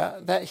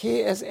Torah that he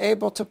is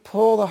able to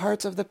pull the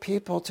hearts of the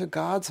people to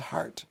God's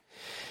heart.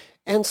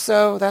 And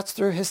so that's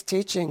through his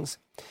teachings.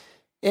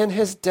 In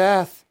his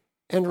death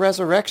and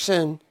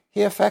resurrection,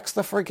 he effects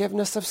the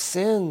forgiveness of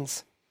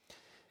sins.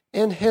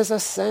 In his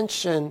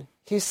ascension,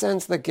 he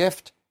sends the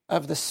gift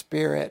of the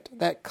Spirit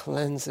that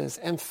cleanses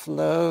and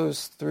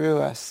flows through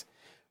us,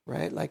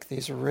 right? Like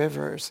these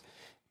rivers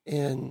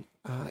in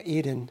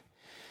Eden.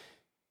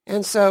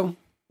 And so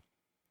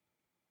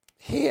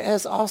he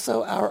is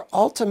also our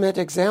ultimate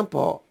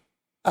example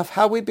of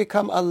how we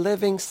become a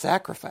living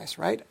sacrifice,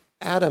 right?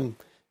 Adam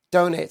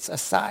donates a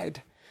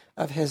side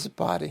of his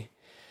body.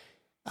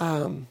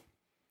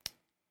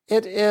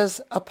 It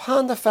is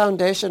upon the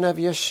foundation of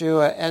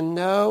Yeshua and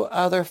no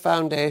other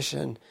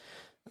foundation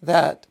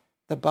that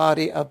the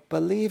body of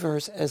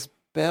believers is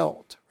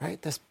built,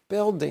 right? This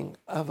building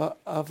of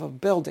a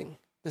building,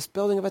 this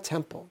building of a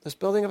temple, this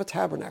building of a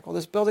tabernacle,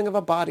 this building of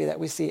a body that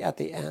we see at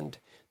the end,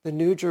 the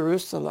New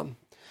Jerusalem.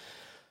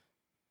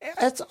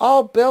 It's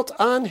all built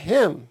on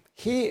him.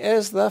 He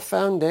is the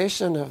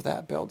foundation of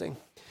that building.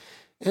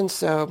 And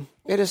so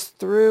it is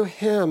through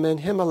him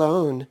and him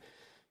alone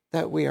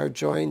that we are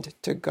joined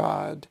to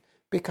God,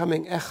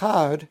 becoming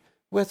echad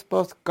with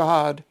both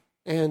God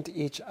and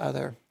each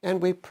other.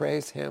 And we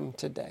praise him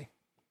today.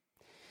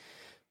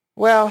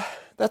 Well,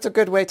 that's a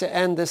good way to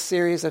end this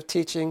series of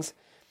teachings.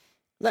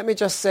 Let me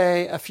just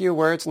say a few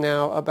words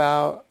now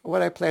about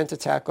what I plan to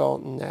tackle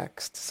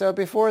next. So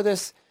before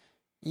this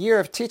year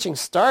of teaching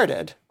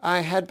started,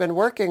 I had been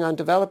working on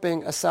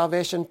developing a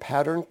salvation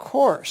pattern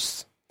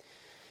course.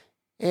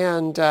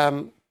 And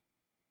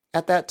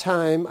at that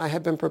time, I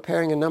had been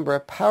preparing a number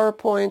of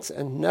PowerPoints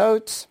and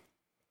notes,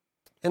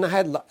 and I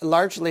had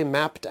largely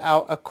mapped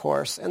out a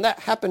course. And that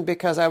happened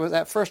because I was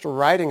at first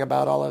writing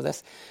about all of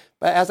this.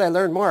 But as I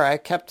learned more, I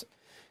kept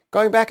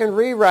going back and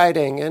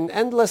rewriting and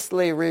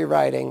endlessly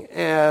rewriting.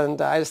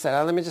 And I just said,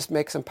 let me just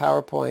make some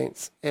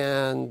PowerPoints,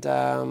 and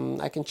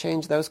I can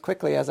change those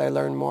quickly as I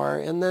learn more.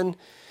 And then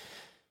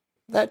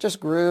that just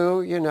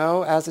grew,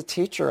 as a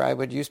teacher, I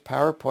would use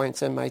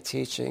PowerPoints in my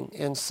teaching.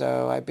 And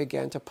so I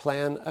began to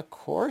plan a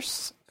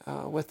course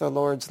with the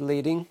Lord's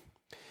leading.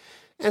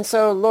 And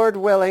so, Lord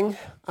willing,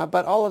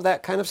 but all of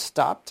that kind of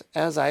stopped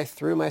as I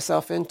threw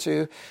myself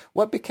into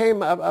what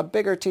became a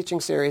bigger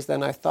teaching series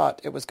than I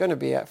thought it was going to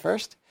be at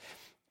first,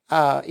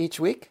 each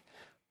week.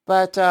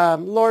 But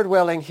Lord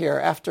willing here,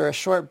 after a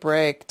short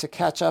break to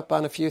catch up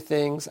on a few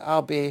things,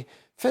 I'll be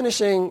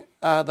finishing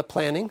the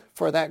planning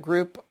for that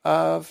group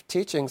of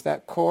teachings,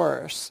 that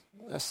course,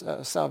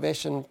 a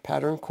salvation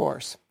pattern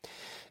course.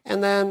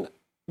 And then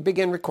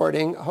begin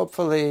recording,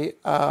 hopefully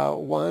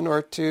 1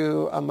 or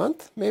 2 a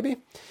month, maybe.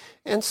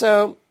 And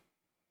so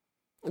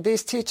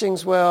these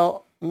teachings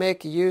will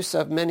make use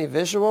of many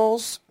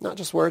visuals, not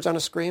just words on a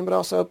screen, but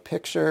also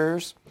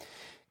pictures,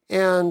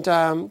 and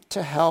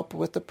to help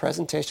with the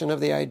presentation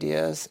of the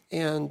ideas.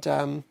 And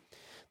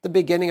the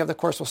beginning of the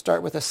course will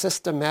start with a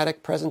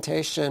systematic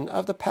presentation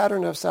of the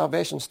pattern of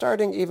salvation,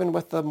 starting even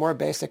with the more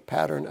basic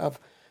pattern of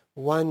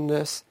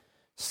oneness,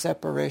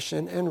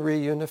 separation, and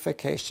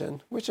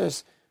reunification, which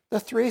is the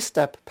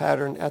 3-step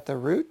pattern at the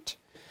root.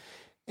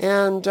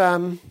 And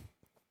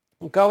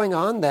going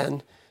on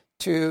then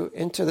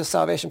into the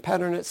salvation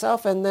pattern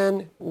itself, and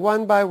then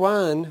one by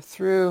one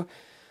through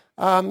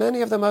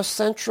many of the most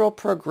central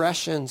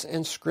progressions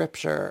in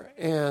Scripture,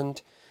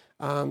 and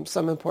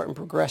some important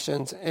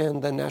progressions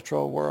in the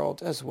natural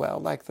world as well,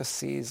 like the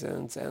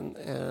seasons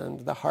and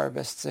the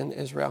harvests in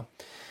Israel.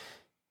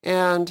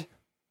 And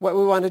what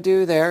we want to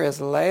do there is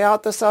lay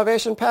out the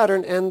salvation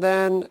pattern and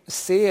then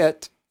see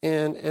it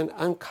and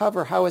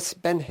uncover how it's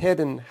been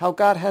hidden, how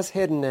God has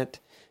hidden it,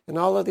 and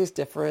all of these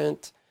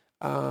different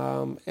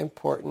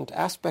important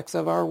aspects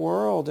of our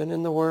world and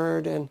in the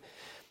Word. And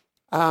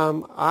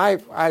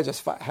I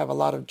just have a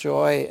lot of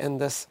joy in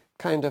this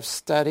kind of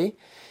study.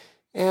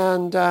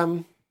 And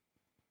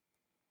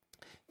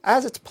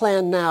as it's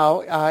planned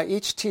now,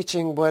 each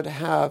teaching would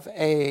have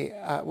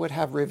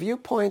review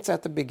points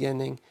at the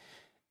beginning.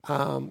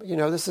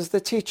 This is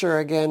the teacher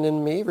again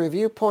in me,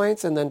 review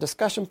points and then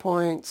discussion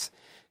points,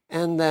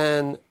 and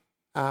then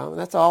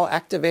that's all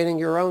activating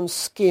your own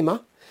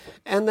schema.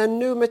 And then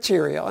new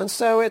material. And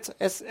so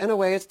it's in a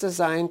way it's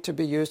designed to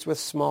be used with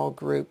small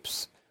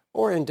groups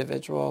or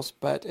individuals,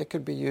 but it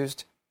could be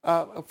used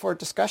for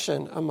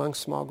discussion among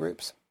small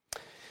groups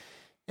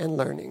and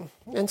learning.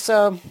 And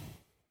so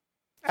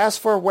as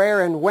for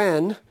where and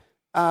when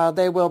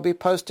They will be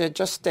posted.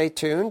 Just stay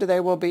tuned. They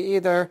will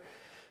either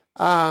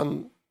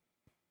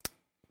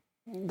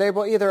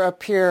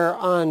appear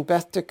on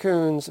Beth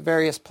Tikkun's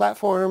various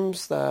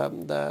platforms,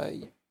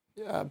 the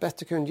Beth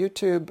Tikkun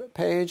YouTube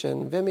page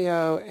and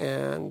Vimeo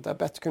and the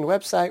Beth Tikkun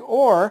website,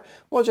 or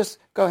we'll just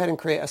go ahead and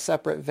create a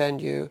separate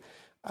venue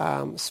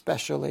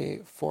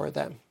specially for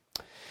them.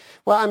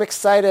 Well, I'm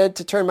excited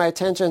to turn my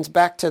attentions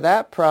back to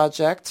that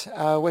project,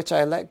 which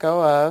I let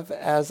go of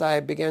as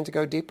I began to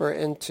go deeper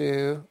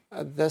into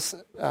this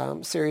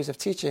series of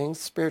teachings,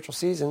 Spiritual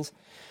Seasons.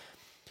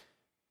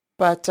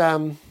 But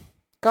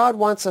God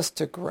wants us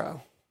to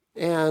grow,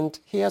 and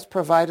He has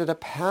provided a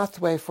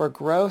pathway for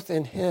growth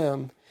in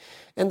Him,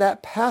 and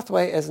that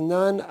pathway is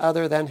none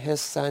other than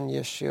His Son,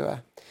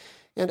 Yeshua.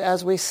 And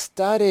as we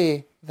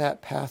study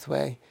that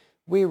pathway,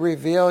 we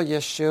reveal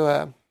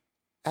Yeshua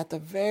at the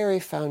very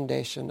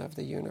foundation of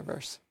the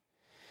universe.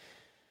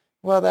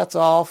 Well, that's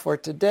all for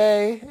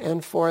today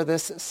and for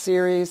this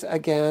series.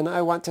 Again,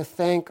 I want to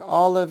thank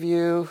all of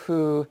you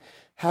who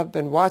have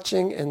been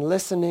watching and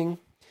listening.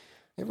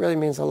 It really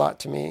means a lot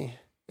to me.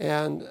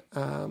 And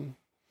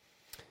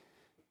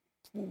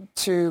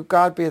to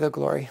God be the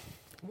glory.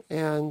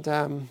 And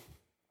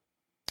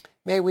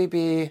may we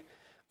be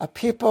a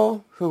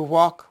people who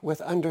walk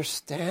with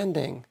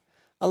understanding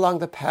along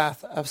the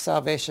path of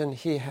salvation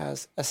He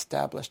has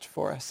established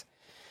for us.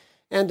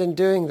 And in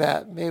doing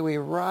that, may we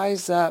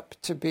rise up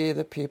to be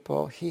the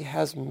people He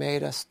has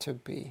made us to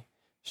be.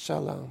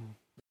 Shalom.